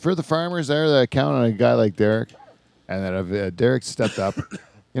 for the farmers there that count on a guy like Derek, and that have Derek stepped up,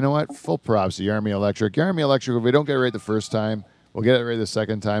 you know what? Full props to Army Electric. Army Electric, if we don't get it right the first time, We'll get it right the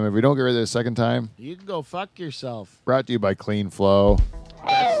second time. If we don't get it right the second time, You can go fuck yourself. brought to you by Clean Flow.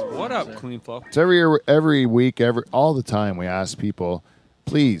 What up, Clean Flow? It's every week, all the time. We ask people,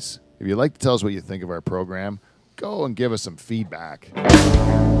 please, if you'd like to tell us what you think of our program, go and give us some feedback. And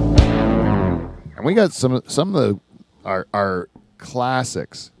we got some of our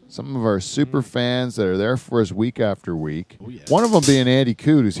classics, some of our super fans that are there for us week after week. One of them being Andy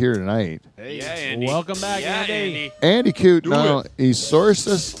Coote, who's here tonight. Yeah, Andy. Welcome back, Yeah, Andy. Andy Coote, he sourced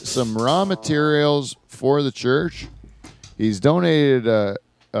us some raw materials for the church. He's donated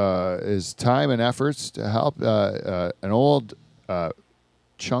his time and efforts to help an old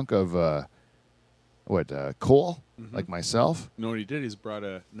chunk of coal, like myself. You know what he did? He's brought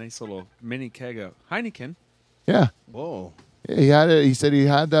a nice little mini keg of Heineken. Yeah, Whoa. he had it. He said he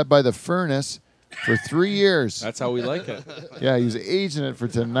had that by the furnace for 3 years. That's how we like it. Yeah, he was aging it for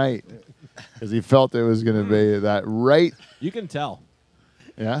tonight because he felt it was going to be that right. You can tell.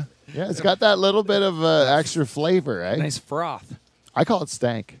 Yeah, yeah, it's got that little bit of extra flavor, right? Nice froth. I call it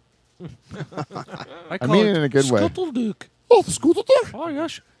stank. I I mean it in a good way. Skuttelduk. Oh, the scooter there. Oh,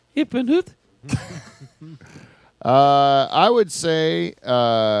 yes. Ik ben het. I would say,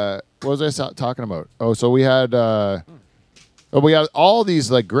 what was I talking about? Oh, so we had all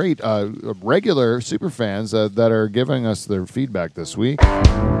these like great regular super fans that are giving us their feedback this week.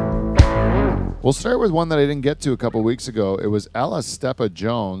 We'll start with one that I didn't get to a couple weeks ago. It was Ella Steppa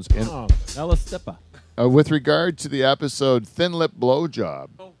Jones Ella Steppa. with regard to the episode Thin Lip Blowjob.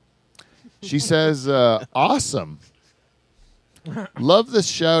 She says, awesome. Love the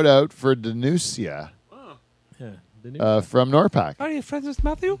shout out for Danusia Yeah. The new from Norpac. Are you friends with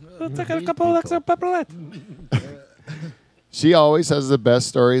Matthew? Let's take a couple of extra pepperlet. She always has the best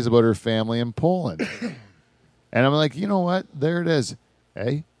stories about her family in Poland. And I'm like, you know what? There it is.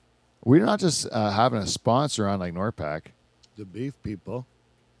 Hey, we're not just having a sponsor on like Norpac. The beef people.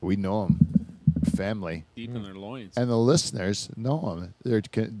 We know them. Family. Deep in their loins. And the listeners know them.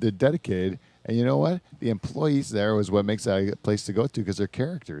 They're dedicated. And you know what? The employees there was what makes that a place to go to because they're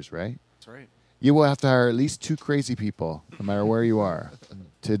characters, right? That's right. You will have to hire at least 2 crazy people, no matter where you are,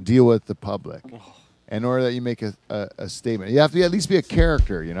 to deal with the public. In order that you make a statement. You have to at least be a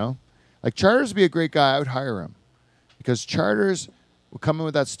character, you know? Like Charters would be a great guy. I would hire him. Because Charters will come in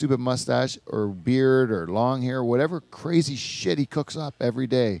with that stupid mustache or beard or long hair, whatever crazy shit he cooks up every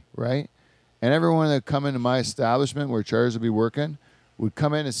day, right? And everyone that come into my establishment where Charters would be working would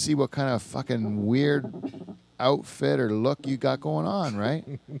come in and see what kind of fucking weird outfit or look you got going on, right?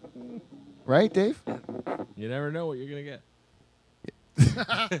 Right, Dave? You never know what you're going to get.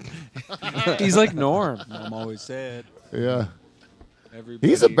 He's like Norm. Mom always said. Yeah. Everybody.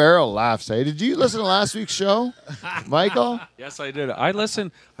 He's a barrel of laughs, eh? Did you listen to last week's show, Michael? Yes, I did. I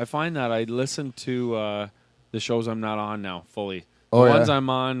find that I listen to the shows I'm not on now fully. The Oh, yeah. ones I'm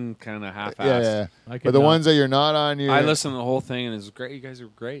on kind of half-assed. Yeah. I could But the not- ones that you're not on, you I listened to the whole thing, and it's great. You guys are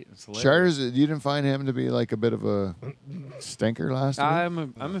great. It's hilarious. Charters. You didn't find him to be like a bit of a stinker last week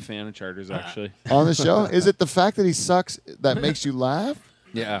I'm a fan of Charters, actually. on the show. Is it the fact that he sucks that makes you laugh?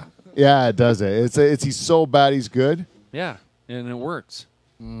 Yeah. Yeah, it does. It's he's so bad he's good. Yeah, and it works.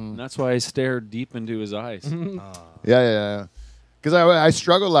 And that's why I stare deep into his eyes. Yeah. Because I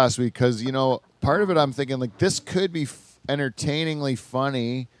struggled last week because part of it I'm thinking like this could be entertainingly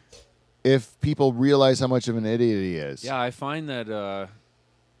funny if people realize how much of an idiot he is. Yeah, I find that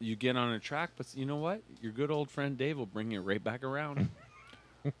you get on a track, but you know what? Your good old friend Dave will bring you right back around.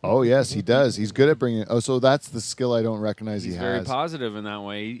 Oh yes, he does. He's good at bringing. Oh, so that's the skill I don't recognize He's he very has. positive in that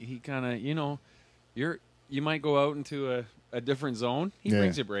way. He kind of, you might go out into a different zone. He Yeah.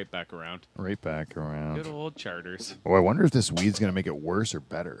 brings you right back around. Right back around. Good old Charters. Oh, I wonder if this weed's gonna make it worse or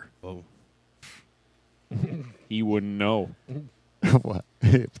better. He wouldn't know. What?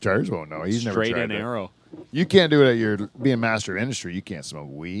 Charters won't know. He's never Straight tried and it. arrow. You can't do it at your being master of industry. You can't smoke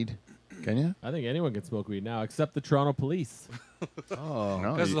weed, can you? I think anyone can smoke weed now, except the Toronto police.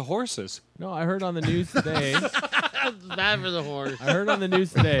 No. Because of the horses. No, I heard on the news today. Bad for the horse. I heard on the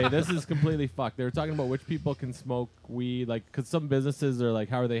news today. This is completely fucked. They were talking about which people can smoke weed, like because some businesses are like,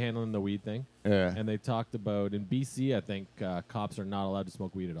 how are they handling the weed thing? Yeah. And they talked about in BC, I think cops are not allowed to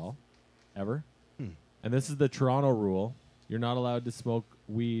smoke weed at all, ever. And this is the Toronto rule: you're not allowed to smoke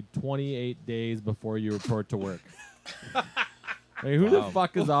weed 28 days before you report to work. I mean, who the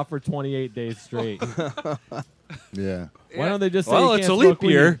fuck is off for 28 days straight? Yeah. Why don't they just say Well, you it's can't a leap smoke weed?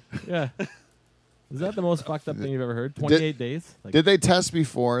 year. Yeah. Is that the most fucked up thing you've ever heard? 28 days? Like, Did they test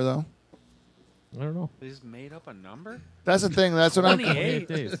before though? I don't know. They just made up a number? That's the thing. That's what I'm. 28. 28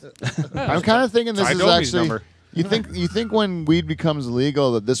 days. I'm kind of thinking this I is know his actually. number. You think when weed becomes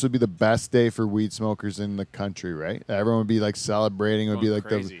legal that this would be the best day for weed smokers in the country, right? Everyone would be like celebrating. It would be Going like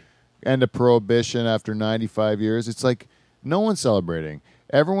crazy. the end of prohibition after 95 years. It's like no one's celebrating.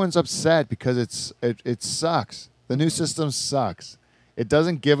 Everyone's upset because it sucks. The new system sucks. It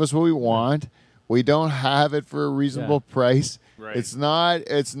doesn't give us what we want. We don't have it for a reasonable price. Right. It's not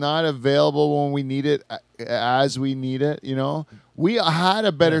available when we need it as we need it, you know? We had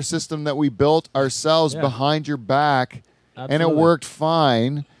a better system that we built ourselves behind your back and it Absolutely. worked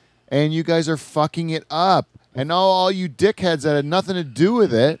fine, and you guys are fucking it up. And now all you dickheads that had nothing to do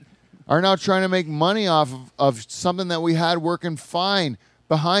with it are now trying to make money off of something that we had working fine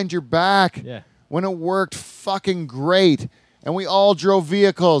behind your back when it worked fucking great. And we all drove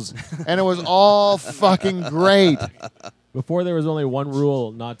vehicles, and it was all fucking great. Before there was only one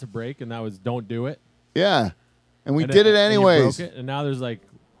rule not to break, and that was don't do it. Yeah. And we And did it and you anyways. broke it, and now there's like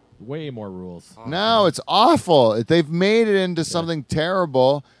way more rules. No, it's awful. They've made it into something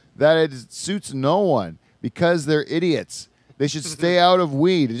terrible that it suits no one because they're idiots. They should stay out of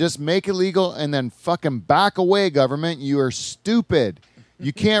weed. Just make it legal and then fucking back away, government. You are stupid.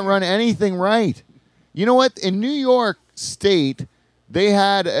 You can't run anything right. You know what? In New York State, they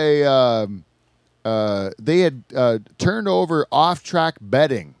had turned over off-track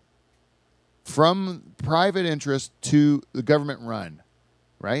betting from private interest to the government run,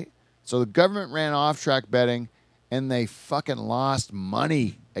 right? So the government ran off-track betting, and they fucking lost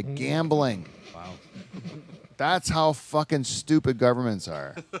money at gambling. Wow. That's how fucking stupid governments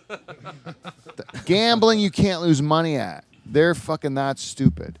are. Gambling, you can't lose money at. They're fucking that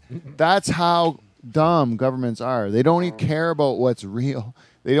stupid. That's how dumb governments are. They don't even care about what's real.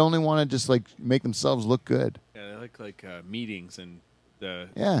 They only want to just like make themselves look good. Yeah, they like meetings and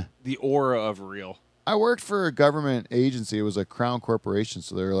the aura of real. I worked for a government agency. It was a Crown Corporation,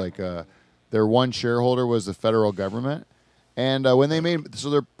 so they're like their one shareholder was the federal government. And when they made, so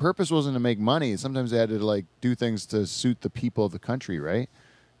their purpose wasn't to make money. Sometimes they had to like do things to suit the people of the country, right?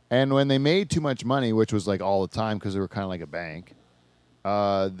 And when they made too much money, which was like all the time because they were kind of like a bank,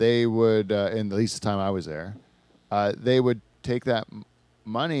 they would, and at least the time I was there, they would take that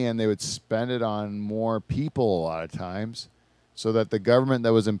money and they would spend it on more people a lot of times, so that the government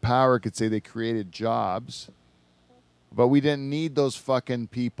that was in power could say they created jobs, but we didn't need those fucking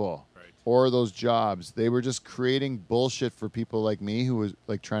people or those jobs. They were just creating bullshit for people like me who was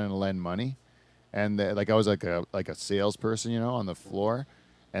like trying to lend money, and like I was like a salesperson, you know, on the floor,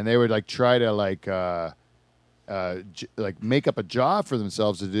 and they would like try to like make up a job for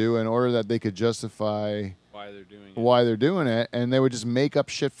themselves to do in order that they could justify why they're doing it, and they would just make up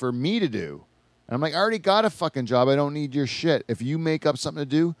shit for me to do. And I'm like, I already got a fucking job. I don't need your shit. If you make up something to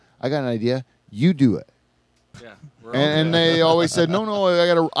do, I got an idea. You do it. Yeah. And they always said,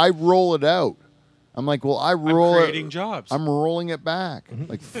 no, I roll it out. I'm like, well, I'm creating jobs. I'm rolling it back.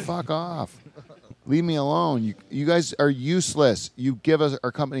 Like, fuck off. Leave me alone. You guys are useless. You give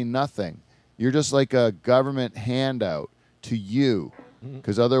our company nothing. You're just like a government handout to you.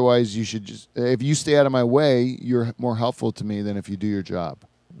 Because otherwise, you should just, if you stay out of my way, you're more helpful to me than if you do your job.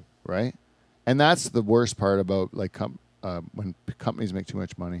 Right? And that's the worst part about like when companies make too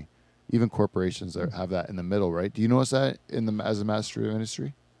much money. Even corporations that have that in the middle, right? Do you notice that as a master of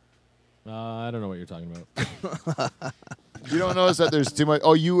industry? I don't know what you're talking about. You don't notice that there's too much.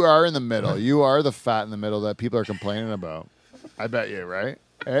 Oh, you are in the middle. You are the fat in the middle that people are complaining about. I bet you, right?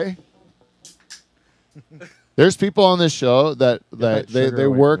 Hey, there's people on this show that they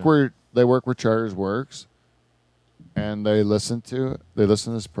work where Charters works, and they listen to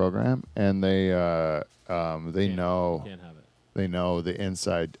this program, and they know. Can't have it. They know the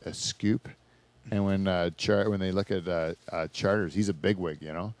inside scoop, and when they look at Charters, he's a bigwig,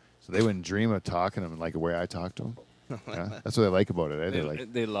 you know. So they wouldn't dream of talking to him like the way I talk to him. Yeah? That's what they like about it. Eh?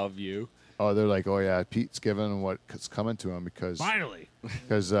 They love you. Oh, they're like, oh yeah, Pete's giving what's coming to him because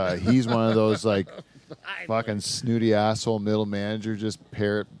he's one of those like fucking snooty asshole middle manager, just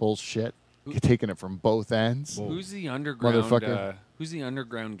parrot bullshit, taking it from both ends. Who's the underground? Motherfucker. Who's the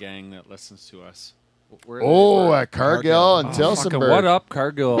underground gang that listens to us? At Cargill and fucking Tilsonburg. what up,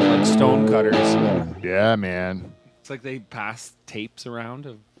 Cargill? Like stonecutters. Yeah, man. It's like they pass tapes around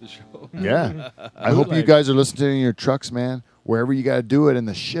of the show. Yeah. I hope you guys are listening to it in your trucks, man. Wherever you got to do it, in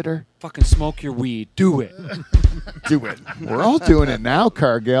the shitter. Fucking smoke your weed. Do it. Do it. We're all doing it now,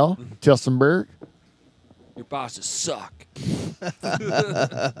 Cargill. Tilsonburg. Your bosses suck.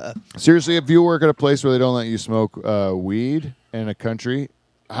 Seriously, if you work at a place where they don't let you smoke weed in a country,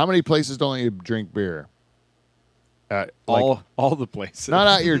 how many places don't let you drink beer? All the places. Not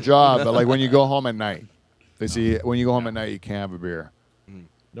at your job, but like when you go home at night. They see when you go home at night, you can't have a beer.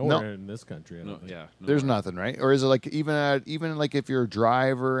 Nowhere in this country. I don't No, think. yeah. no There's way. nothing, right? Or is it like even like if you're a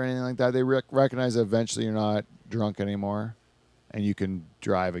driver or anything like that, they recognize that eventually you're not drunk anymore, and you can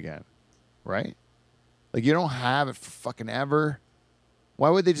drive again, right? Like you don't have it for fucking ever. Why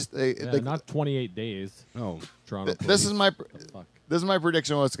would they just Yeah, like? not 28 days. Oh, Toronto. This is police. my What the fuck? this is my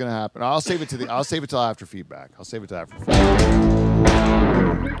prediction of what's going to happen. I'll save it till after feedback. I'll save it till after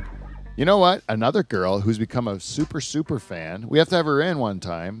feedback. You know what? Another girl who's become a super fan. We have to have her in one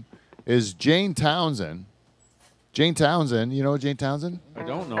time. Is Jane Townsend. Jane Townsend. You know Jane Townsend? I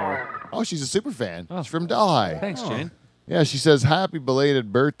don't know her. Oh, she's a super fan. Oh. She's from Delhi. Thanks, Jane. Yeah, she says, "Happy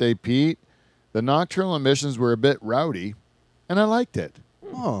belated birthday, Pete. The nocturnal emissions were a bit rowdy, and I liked it."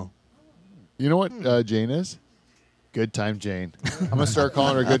 oh, You know what Jane is? Good Time Jane. I'm going to start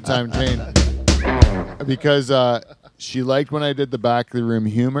calling her Good Time Jane because she liked when I did the back of the room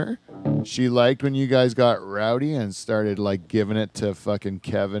humor. She liked when you guys got rowdy and started like giving it to fucking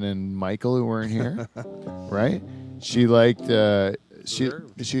Kevin and Michael who weren't here, right? She liked she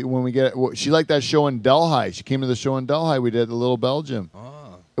liked that show in Delhi. She came to the show in Delhi we did at the Little Belgium,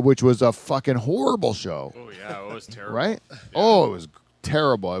 which was a fucking horrible show, Oh yeah, it was terrible. right? Oh, it was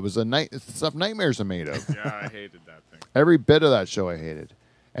terrible. It was it's stuff nightmares are made of. Yeah, I hated that thing. Every bit of that show I hated.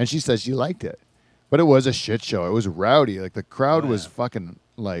 And she says she liked it. But it was a shit show. It was rowdy. Like the crowd was fucking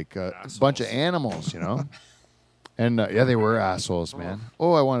like a bunch of animals, you know? And yeah, they were assholes, man.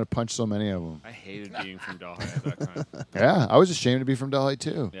 Oh, I wanted to punch so many of them. I hated being from Delhi at that time. Yeah, I was ashamed to be from Delhi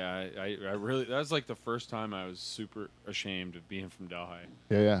too. Yeah, I really, that was like the first time I was super ashamed of being from Delhi.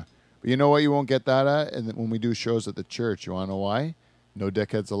 Yeah. But you know what you won't get that at? And when we do shows at the church, you want to know why? No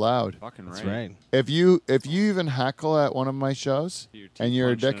dickheads allowed. Fucking right. that's right. If you even heckle at one of my shows Your teeth and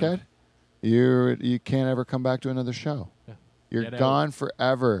you're a punched in. dickhead, you can't ever come back to another show. Yeah. You're Get out. gone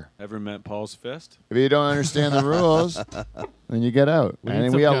forever. Ever met Paul's Fist? If you don't understand the rules, then you get out. We And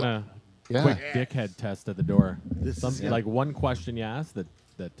need we some all, kind of yeah. quick dickhead test at the door. is- Like one question you ask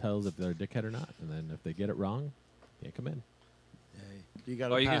that tells if they're a dickhead or not, and then if they get it wrong, can't come in. You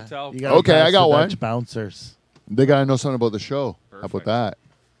got Oh, you can tell. Okay, I got one. Bouncers. They gotta know something about the show. How about Perfect. that?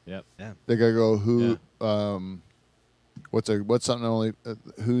 Yep. They gotta go what's something only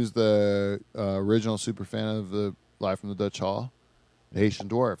who's the original super fan of the Live from the Dutch Hall? The Haitian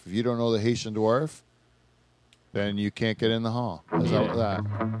Dwarf. If you don't know the Haitian Dwarf, then you can't get in the hall. How's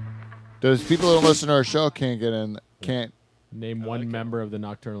that? Does people that don't listen to our show can't Name one member of the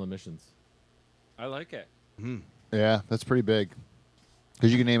Nocturnal Emissions. I like it. yeah, that's pretty big.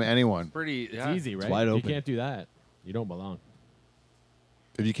 Because you can name anyone. Pretty It's yeah. easy, right? wide You open. can't do that. You don't belong.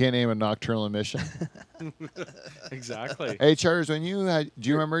 If you can't name a nocturnal emission. Exactly. Hey, Charters, do you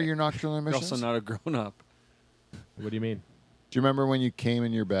remember your nocturnal You're emissions? also not a grown up. What do you mean? Do you remember when you came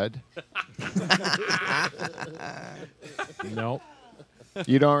in your bed? No.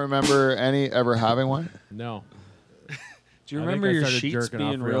 You don't remember ever having one? No. Do you I remember think I your started sheets jerking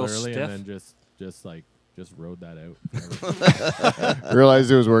off being real early stiff? and then just rode that out.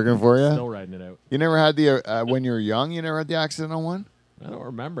 Realized it was working for you? Still riding it out. You never had the when you were young. You never had the accident on one. I don't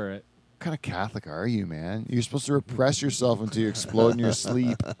remember it. What kind of Catholic are you, man? You're supposed to repress yourself until you explode in your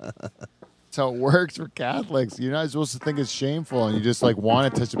sleep. That's how it works for Catholics. You're not supposed to think it's shameful, and you just like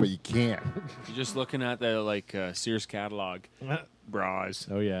want to touch it, but you can't. You're just looking at the Sears catalog bras.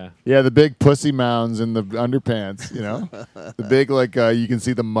 Oh yeah. Yeah, the big pussy mounds in the underpants. You know, the big you can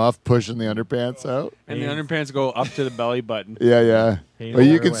see the muff pushing the underpants out. And the Hanes. underpants go up to the belly button. Yeah. Hanes But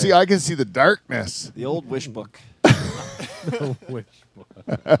you all can the see. way. I can see the darkness. The old wish book. Which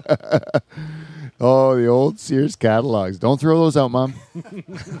Oh, the old Sears catalogs. Don't throw those out, Mom.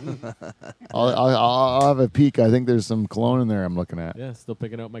 I'll have a peek. I think there's some cologne in there I'm looking at. yeah, still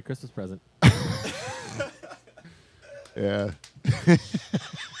picking out my Christmas present. Yeah.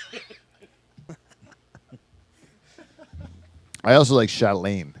 I also like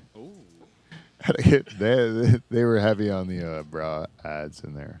Chatelaine. They were heavy on the bra ads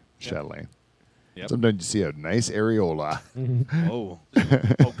in there. Chatelaine. Yep. Sometimes you see a nice areola Oh,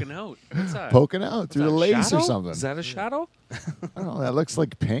 Poking out. What's that? poking out through the Is that lace shadow? or something. Is that a shadow? I don't know. That looks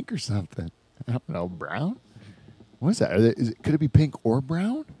like pink or something. I don't know. Brown? What is that? Could it be pink or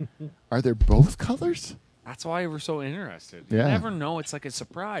brown? Are there both colors? That's why we're so interested. You Yeah. never know. It's like a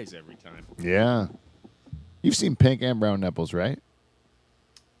surprise every time. Yeah. You've seen pink and brown nipples, right?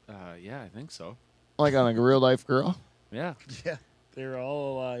 Yeah, I think so. Like on a real life girl? Yeah. Yeah, they're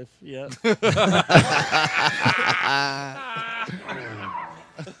all alive. Yeah.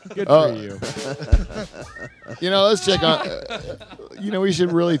 Good Oh. for you. Let's check on. We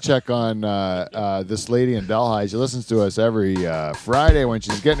should really check on this lady in Delhi. She listens to us every Friday when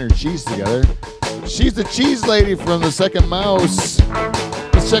she's getting her cheese together. She's the cheese lady from the Second Mouse.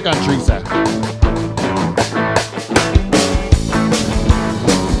 Let's check on Teresa.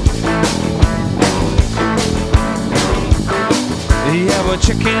 Yeah, we're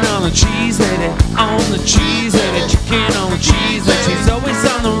checking on the cheese lady, on the cheese lady, checking on the cheese lady. She's always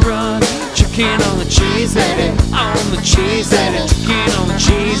on the run. Checking on the cheese lady, on the cheese lady, checking on the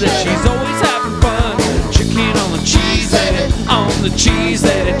cheese lady. She's always having fun. Checking on the cheese lady, on the cheese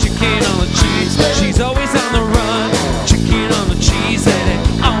lady, checking on the cheese lady. She's always on the run. Checking on the cheese lady,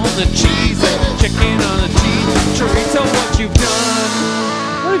 on the cheese lady, checking on the cheese. Teresa, what you've done?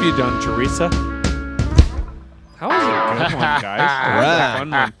 What have you done, Teresa? That was a good one, guys. That was a fun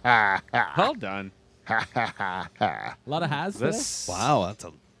one. Well done. A lot of has today? This Wow, that's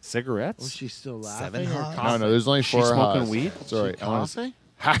a cigarettes. Was she still Seven laughing or hogs? coughing? No, there's only She 4 smoking Haas. weed? Sorry. She coughing?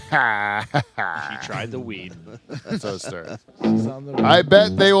 She tried the weed. That's how it starts. She's on the I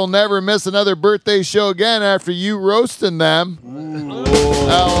bet they will never miss another birthday show again after you roasting them.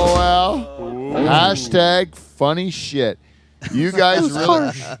 LOL. Hashtag funny shit. You guys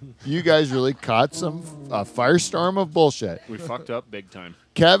really caught a firestorm of bullshit. We fucked up big time.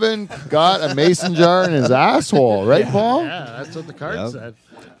 Kevin got a mason jar in his asshole, right, Paul? Yeah, that's what the card said.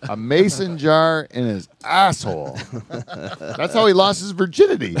 A mason jar in his asshole. That's how he lost his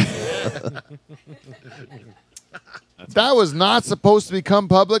virginity. That was not supposed to become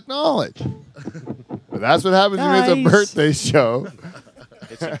public knowledge. But that's what happens when it's a birthday show.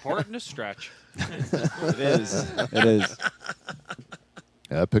 It's important to stretch. It is. It is.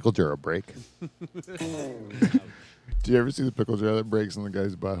 Yeah, pickle jar will break. Do you ever see the pickle jar that breaks in the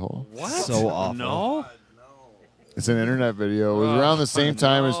guy's butthole? What? So awful. No. It's an internet video. It was around the same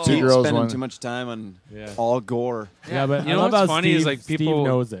time as two Steve's girls. spending One. too much time on Yeah. all gore. Yeah, but You I know love what's how funny is, Steve- like, Steve people-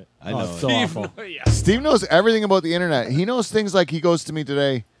 knows it. I know Oh, it's it. so awful. Yeah. Steve knows everything about the internet. He knows things like he goes to me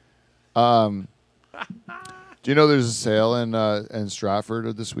today. Do you know there's a sale in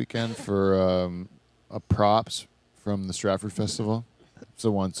Stratford this weekend for props from the Stratford Festival? It's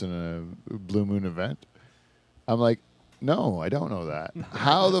a once in a blue moon event. I'm like, no, I don't know that.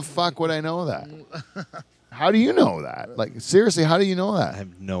 How the fuck would I know that? How do you know that? Like, seriously, how do you know I that?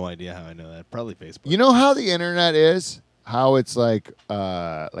 have no idea how I know that. Probably Facebook. You know how the internet is? How it's like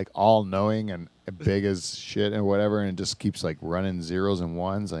all knowing and big as shit and whatever, and it just keeps like running zeros and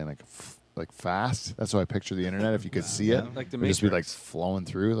ones and like fast. That's how I picture the internet. If you could see it, Like the it'd just be like Matrix. flowing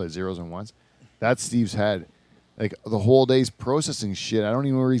through like zeros and ones. That's Steve's head. Like the whole day's processing shit. I don't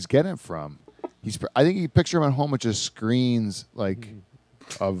even know where he's getting it from. I think you picture him at home with just screens like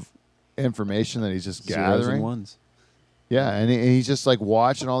of information that he's just Zeros gathering. and ones. Yeah, and he's just like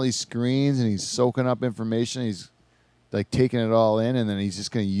watching all these screens and he's soaking up information. He's like taking it all in, and then he's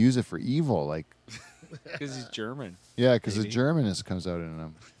just going to use it for evil. Like, Because he's German. yeah, because the Maybe. Germanness comes out in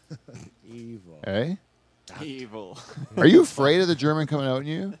him. Evil. Eh? Evil. Are you afraid of the German coming out in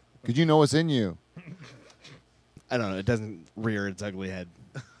you? Because you know what's in you. I don't know. It doesn't rear its ugly head.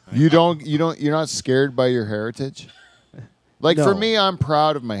 You're not scared by your heritage? Like for No. me, I'm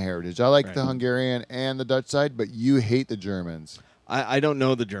proud of my heritage. I like Right. the Hungarian and the Dutch side, but you hate the Germans. I don't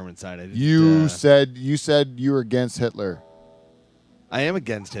know the German side. I, You said you were against Hitler. I am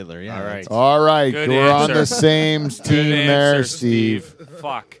against Hitler. Yeah. All right. All right, Good we're on answer. the same Good team there, answer, Steve.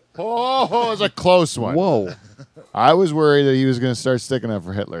 Fuck. Oh, it was a close one. Whoa. I was worried that he was going to start sticking up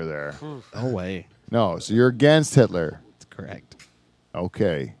for Hitler there. No way. No, so you're against Hitler. That's correct.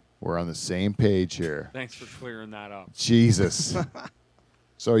 Okay, we're on the same page here. Thanks for clearing that up. Jesus.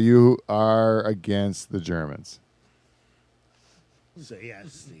 So you are against the Germans. So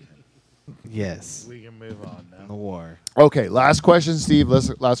yes, Stephen. Yes. We can move on The now. war. Okay, last question, Steve.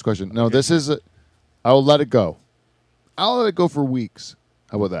 Last question. No, this is. I'll let it go. I'll let it go for weeks.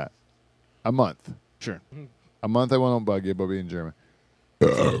 How about that? A month. Sure. A month I won't bug you about being German.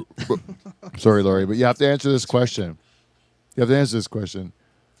 Sorry, Laurie, but you have to answer this question. You have to answer this question.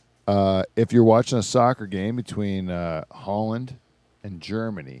 If you're watching a soccer game between Holland and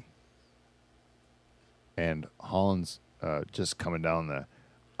Germany, and Holland's just coming down the,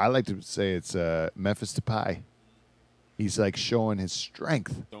 I like to say it's Memphis Depay. He's like showing his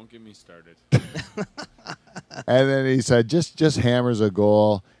strength, Don't get me started. and then he said just hammers a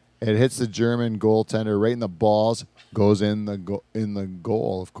goal. It hits the German goaltender right in the balls, goes in the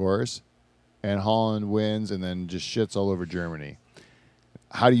goal, of course, and Holland wins, and then just shits all over Germany.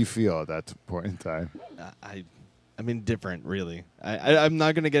 How do you feel at that point in time? I'm indifferent, really. I'm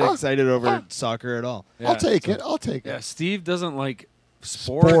not going to get excited over soccer at all. I'll take it. I'll take Yeah, it. Steve doesn't like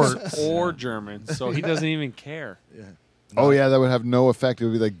sports or Germans, so he doesn't even care. Oh yeah, that would have no effect. It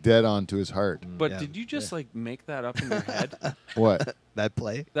would be like dead on to his heart. But Yeah. did you just like make that up in your head? What? That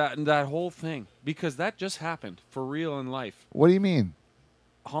play? that whole thing? Because that just happened for real in life. What do you mean?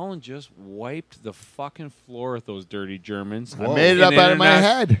 Holland just wiped the fucking floor with those dirty Germans. I made it up out of my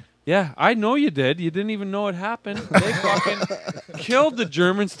head. Yeah, I know you did. You didn't even know it happened. They fucking killed the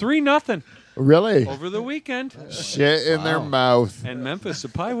Germans 3-0 Really? over the weekend. Shit in their mouth. And Memphis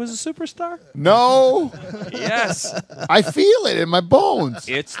Depay was a superstar. No, Yes, I feel it in my bones.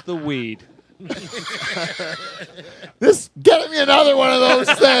 it's the weed. Get me another one of those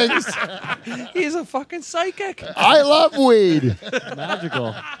things. He's a fucking psychic. I love weed.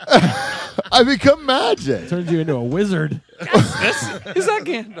 Magical. I become magic. Turns you into a wizard. Is that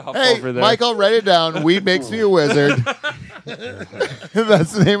Gandalf Hey, over there? Michael, write it down. Weed makes me a wizard.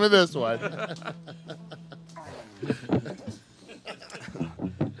 That's the name of this one.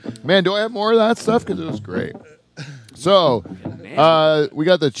 Man, do I have more of that stuff? Because it was great. So, we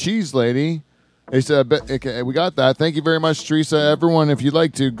got the cheese lady. They said, okay, we got that. Thank you very much, Teresa. Everyone, if you'd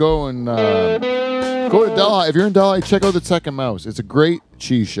like to go and go to Delhi. If you're in Delhi, check out the Second Mouse. It's a great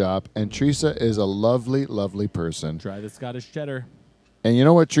cheese shop, and Teresa is a lovely, lovely person. Try the Scottish cheddar. And you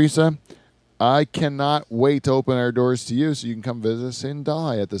know what, Teresa? I cannot wait to open our doors to you so you can come visit us in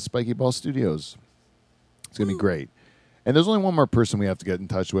Delhi at the Spiky Ball Studios. It's going to be great. And there's only one more person we have to get in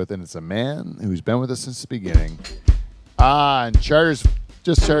touch with, and it's a man who's been with us since the beginning. And Charters,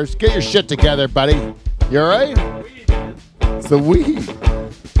 get your shit together, buddy. You all right? It's the weed.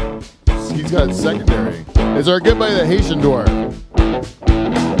 He's got secondary. It's our good buddy, the Haitian dwarf.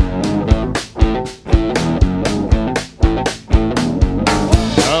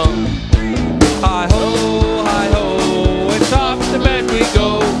 Hi-ho, it's off to bed we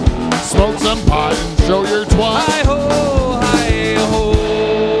go. Smoke some pot and show your twat. Hi-ho, hi-ho.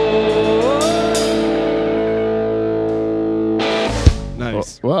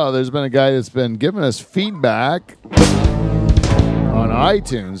 Nice. Well, there's been a guy that's been giving us feedback on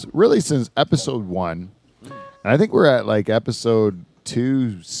iTunes, really since episode 1. And I think we're at like episode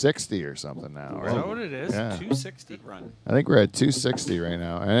 260 or something now. Is that Right? what it is? Yeah. 260 run. I think we're at 260 right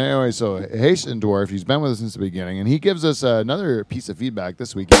now. And anyway, so Haitian Dwarf, he's been with us since the beginning, and he gives us another piece of feedback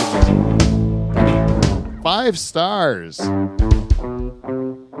this week. He gives us 5 stars.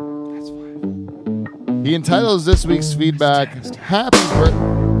 He entitles this week's feedback, Happy Birthday.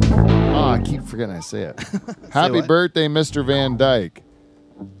 Oh, I keep forgetting I say it. Happy what? birthday, Mr. Van Dyke.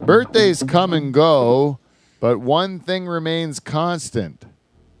 Birthdays come and go, but one thing remains constant. ...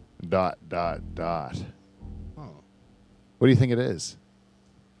 What do you think it is?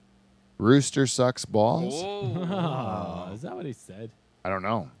 Rooster sucks balls? Whoa. Oh, is that what he said? I don't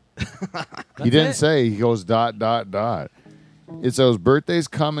know. He didn't say. He goes ... It's those birthdays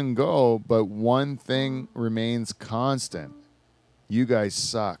come and go, but one thing remains constant. You guys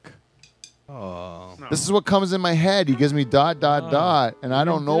suck. Oh. This is what comes in my head. He gives me ... and I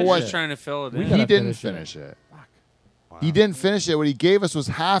don't know finish what. Just trying to fill it in. We He gotta didn't finish finish it. He didn't finish it. What he gave us was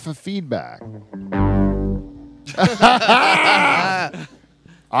half a feedback.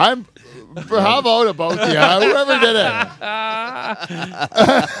 How about both of you? Whoever did it.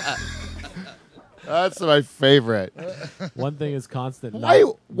 That's my favorite. One thing is constant.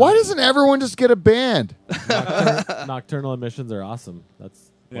 Why doesn't everyone just get a band? Nocturnal emissions are awesome.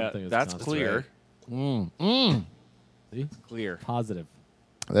 That's one thing. That's constant. clear. See? Clear. Positive.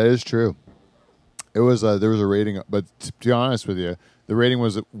 That is true. It was there was a rating, but to be honest with you, the rating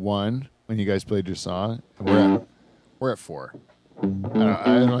was at 1 when you guys played your song. And we're at 4. I don't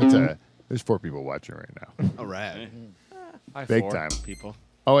know what to tell you. There's 4 people watching right now. All right. High Big 4 time. people.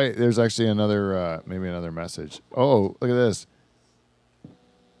 Oh wait, there's actually another maybe another message. Oh, look at this.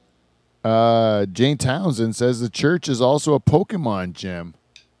 Jane Townsend says the church is also a Pokemon gym.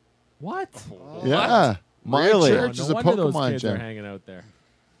 What? Yeah, my Really? church no is a wonder those Pokemon kids are gym. hanging out there.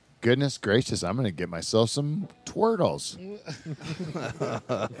 Goodness gracious, I'm gonna get myself some Twirtles.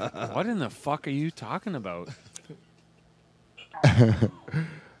 What in the fuck are you talking about?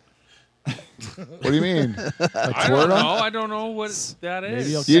 What do you mean? A I don't know. Twirtle? I don't know what that is.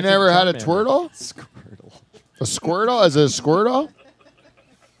 Maybe I'll You catch never had a Charmander. Twirtle? A Squirtle? Is it a Squirtle?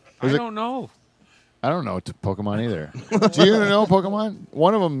 I don't know. I don't know Pokemon either. Do you know Pokemon?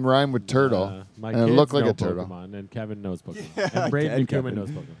 One of them rhymed with turtle, My and it kids looked like know a turtle. Pokemon, and Kevin knows Pokemon. And Braden and Newcomen Kevin. knows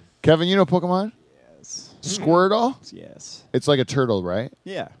Pokemon. Kevin, you know Pokemon? Yes. Squirtle? Yes. It's like a turtle, right?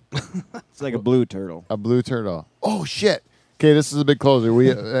 Yeah. It's like a blue turtle. A blue turtle. Oh shit! Okay, this is a big closer. We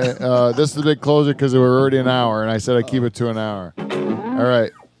this is a big closer because we're already an hour, and I said I'd keep it to an hour. All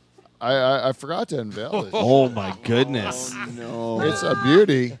right, I forgot to unveil this. Oh my goodness. No. It's a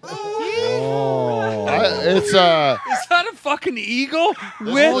beauty. It's Is that a fucking eagle?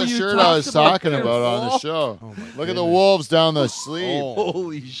 this is the shirt I was talking about on the show. Oh my Look at the wolves down the sleeve. Oh.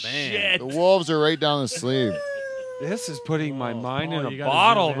 Holy shit. The wolves are right down the sleeve. This is putting my mind in you a gotta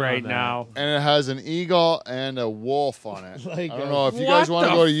bottle zoom in right on that. now. And it has an eagle and a wolf on it. Like I don't a- know if you What guys want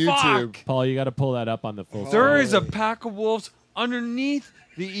to the go to fuck? YouTube. Paul, you got to pull that up on the full. There screen. is a pack of wolves underneath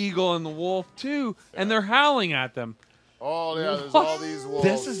the eagle and the wolf too, and they're howling at them. Oh yeah, there's all these wolves.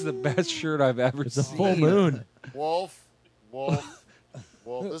 This is the best shirt I've ever It's a seen. full moon. wolf, wolf,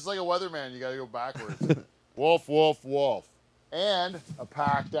 wolf. This is like a weatherman. You got to go backwards. Wolf, wolf, wolf, and a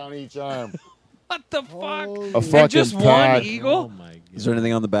pack down each arm. What the fuck? A And fucking just pack. one eagle? Oh my god. Is there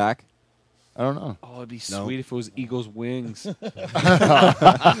anything on the back? I don't know. Oh, it'd be sweet if it was eagle's wings.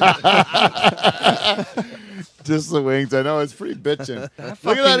 Just the wings. I know it's pretty bitchin'. Look at that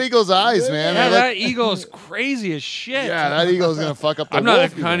fucking- eagle's eyes, man. Yeah, I that like- eagle is crazy as shit. yeah, that eagle's gonna fuck up the I'm not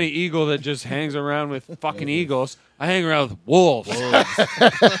wolf the kind of eagle that just hangs around with fucking eagles. I hang around with wolves.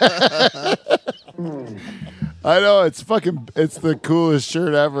 I know it's the coolest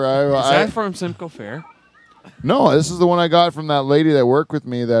shirt ever. Is I that from Simcoe Fair? no, this is the one I got from that lady that worked with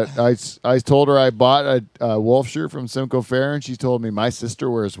me. That I told her I bought a wolf shirt from Simcoe Fair, and she told me my sister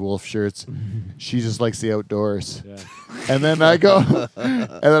wears wolf shirts. She just likes the outdoors. Yeah. And then I go,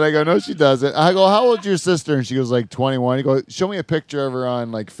 no, she doesn't. I go, how old's your sister? And she goes like 21. I go, show me a picture of her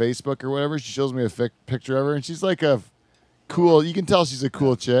on like Facebook or whatever. She shows me a picture of her, and she's like a cool. You can tell she's a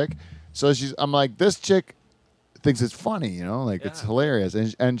cool chick. So I'm like, this chick thinks it's funny, you know, like it's hilarious.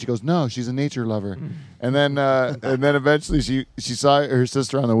 And she goes, no, she's a nature lover. And then eventually she saw her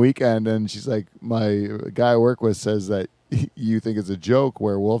sister on the weekend, and she's like, my guy I work with says that you think it's a joke,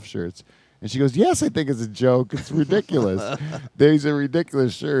 wear wolf shirts. And she goes, yes, I think it's a joke. It's ridiculous. These are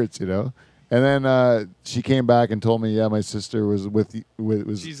ridiculous shirts, you know. And then she came back and told me, yeah, my sister was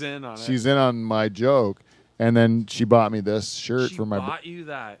She's in on it. she's in on my joke. And then she bought me this shirt She for my. bought you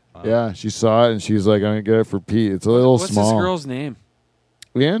that. Yeah, she saw it and she's like, I'm gonna get it for Pete. It's a little What's small. this girl's name?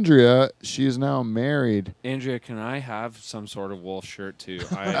 Andrea, she is now married. Andrea, can I have some sort of wolf shirt too?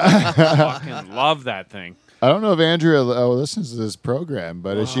 I fucking love that thing. I don't know if Andrea listens to this program,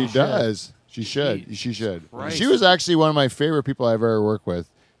 but if she does, she should. Jeez She should. Christ. She was actually one of my favorite people I've ever worked with.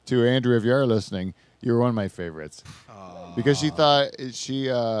 To Andrea, if you are listening, you were one of my favorites. Because she thought she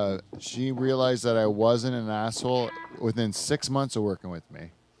realized that I wasn't an asshole within 6 months of working with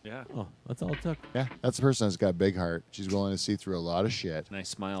me. Yeah. Oh, that's all it took. Yeah, that's a person that's got a big heart. She's willing to see through a lot of shit. Nice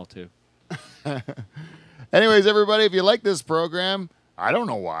smile too. Anyways, everybody, if you like this program, I don't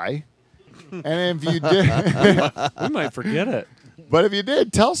know why. And if you did, We might forget it. but if you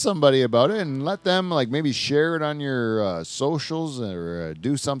did, tell somebody about it and let them like maybe share it on your socials or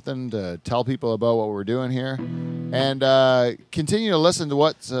do something to tell people about what we're doing here. And continue to listen to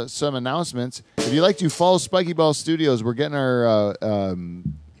what some announcements. If you'd like to follow Spiky Ball Studios, we're getting our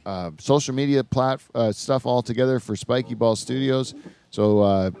social media stuff all together for Spiky Ball Studios.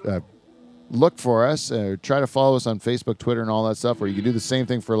 So look for us. Try to follow us on Facebook, Twitter, and all that stuff, or you can do the same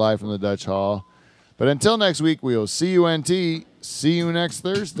thing for Live from the Dutch Hall. But until next week, we will see you, NT. See you next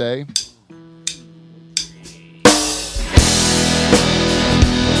Thursday.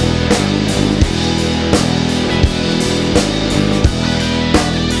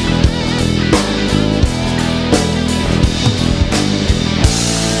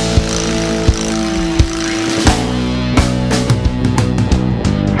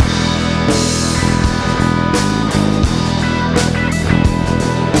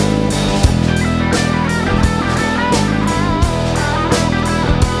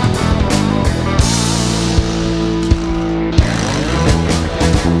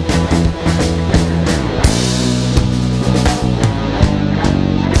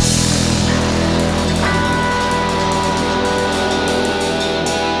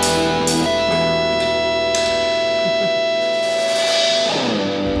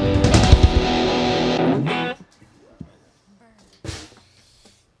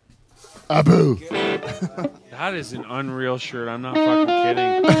 Abu. That is an unreal shirt. I'm not fucking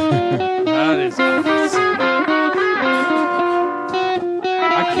kidding. That is awesome.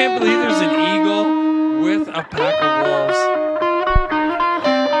 I can't believe there's an eagle with a pack of wolves.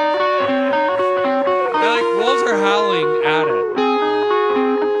 They're like wolves are howling at it.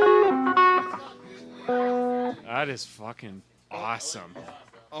 That is fucking awesome.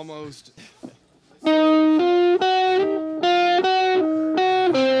 Almost.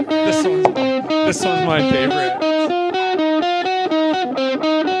 This one's my favorite.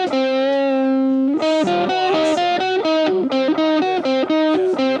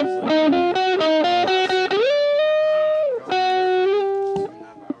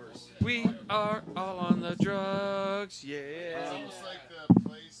 We are all on the drugs, yeah.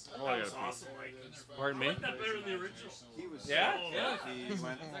 Pardon me? He was Yeah? so Yeah. He went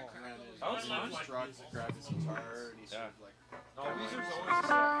ran That was his fun. truck, grabbed his guitar, and he sort Yeah. of like. No, Weezer's always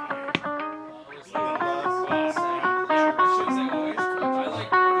a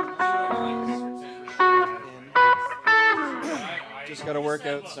Just got to work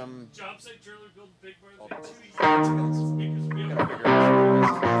out some. Job site trailer build big bar.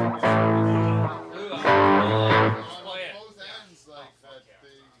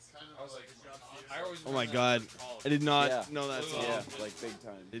 Oh my god. I did not Yeah. know that song. Yeah, like big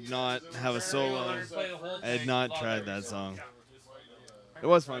time. Did not have a solo. I had not tried that song. It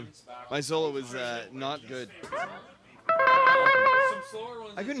was fun. My solo was not good.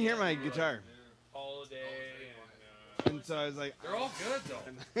 I couldn't hear my guitar. Holiday And so I was like, they're all good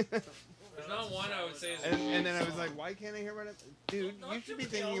though. There's not one I would say is and then I was like, why can't I hear what I'm... Dude, you should be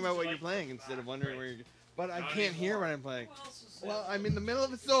thinking about what you're playing instead of wondering where you're... But I can't hear what I'm playing. Well, I'm in the middle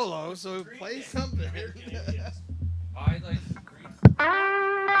of a solo, so play something. I like green.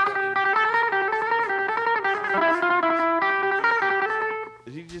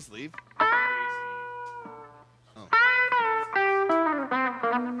 Did he just leave? Oh.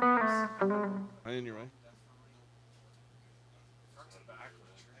 Right in your way.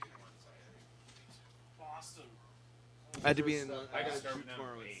 Boston. I had to be in... I gotta shoot start with tomorrow.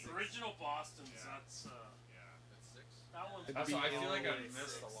 number 8. Original Boston's. That's that one's. That's why I feel like I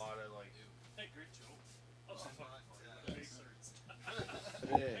missed a lot of like. Hey, great joke. Oh, fuck.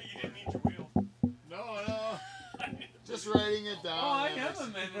 Yeah. Hey, you didn't need your wheel. No. Just writing it down. Oh, I am a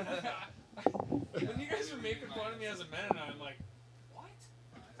Mennonite. When you guys were making fun of me as a Mennonite, I'm like, what?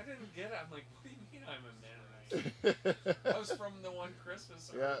 I didn't get it. I'm like, what do you mean I'm a Mennonite? I was from the one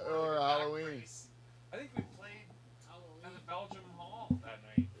Christmas. Yeah, or Halloween. I think we played at the Belgium Hall that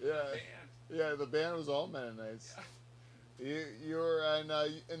night. Yeah. Band. Yeah, the band was all Mennonites. You were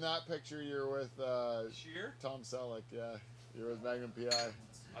in that picture. You're with Sheer? Tom Selleck. Yeah, you're with Magnum PI.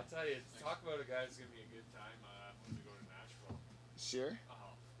 I'll tell you, talk about a guy who's gonna be a good time when we go to Nashville. Sheer?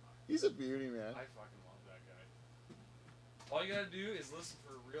 Oh, He's a beauty, man. I fucking love that guy. All you gotta do is listen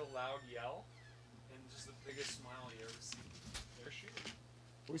for a real loud yell and just the biggest smile you ever see. There's Sheer.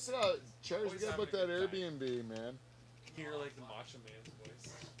 We saw Charles Always get about having a that good time. Airbnb, man. You hear like the Macho Man's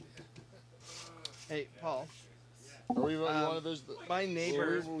voice. Hey, Paul. Are we want to visit? My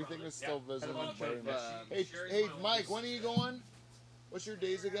neighbor... We think we're still visiting. bunch Barry, of, man. Hey, Mike, when are you going? What's your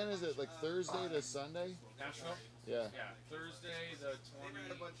days again? Is it like Thursday to Sunday? Nashville? Yeah. Yeah, Thursday the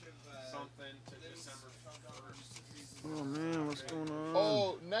 20 something to December 1st. Oh man, what's going on?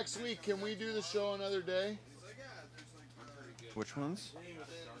 Oh, next week, can we do the show another day? Which ones?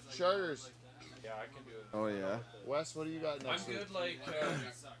 Charters. Yeah, I can do it. Oh yeah. Wes, what do you got I'm next week? good like,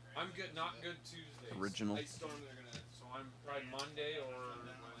 I'm good, not good Tuesdays. Original. So I'm probably Monday or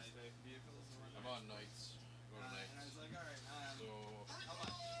Wednesday. I'm on nights. Going to nights. So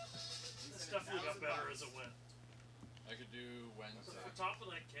It's definitely got better as it went. I could do Wednesday. The top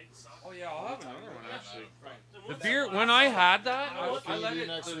of that cake sucked. Oh yeah, I'll have another one actually. Then The what's beer, that when glass I have? had that, What can I you let do it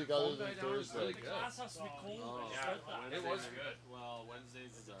next the week cold other than die down. It was Thursday? really The good. glass has to be cold. Yeah, Start that. it was good. Well,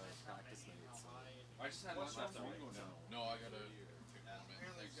 Wednesdays is our practice night. So. I just had one left on. No, I got to pick one up.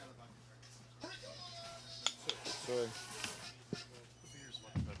 Sorry.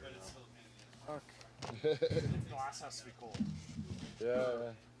 Glass has to be cold.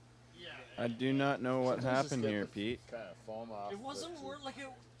 Yeah. I do not know what Sometimes happened just get here, the Pete. Kind of foam off. It wasn't but- warm, like it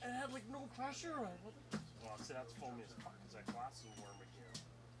had like no pressure on it. Well, see, that's foamy as fuck because that glass is warm again.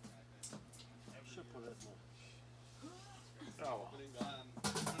 Should put it in. Oh,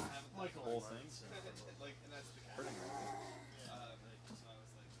 like the whole thing.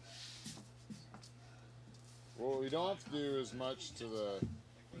 What we don't have to do as much to that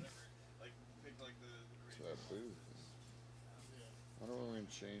booth. I don't know when we can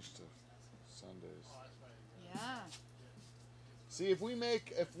change to Sundays. Yeah. See, if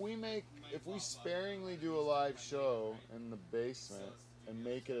we sparingly do a live show in the basement and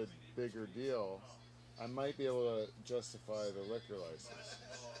make it a bigger deal, I might be able to justify the liquor license.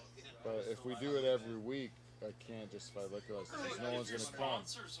 But if we do it every week, I can't justify liquor license. 'Cause no one's Your gonna come.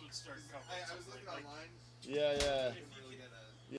 sponsors would start covering something like Yeah. if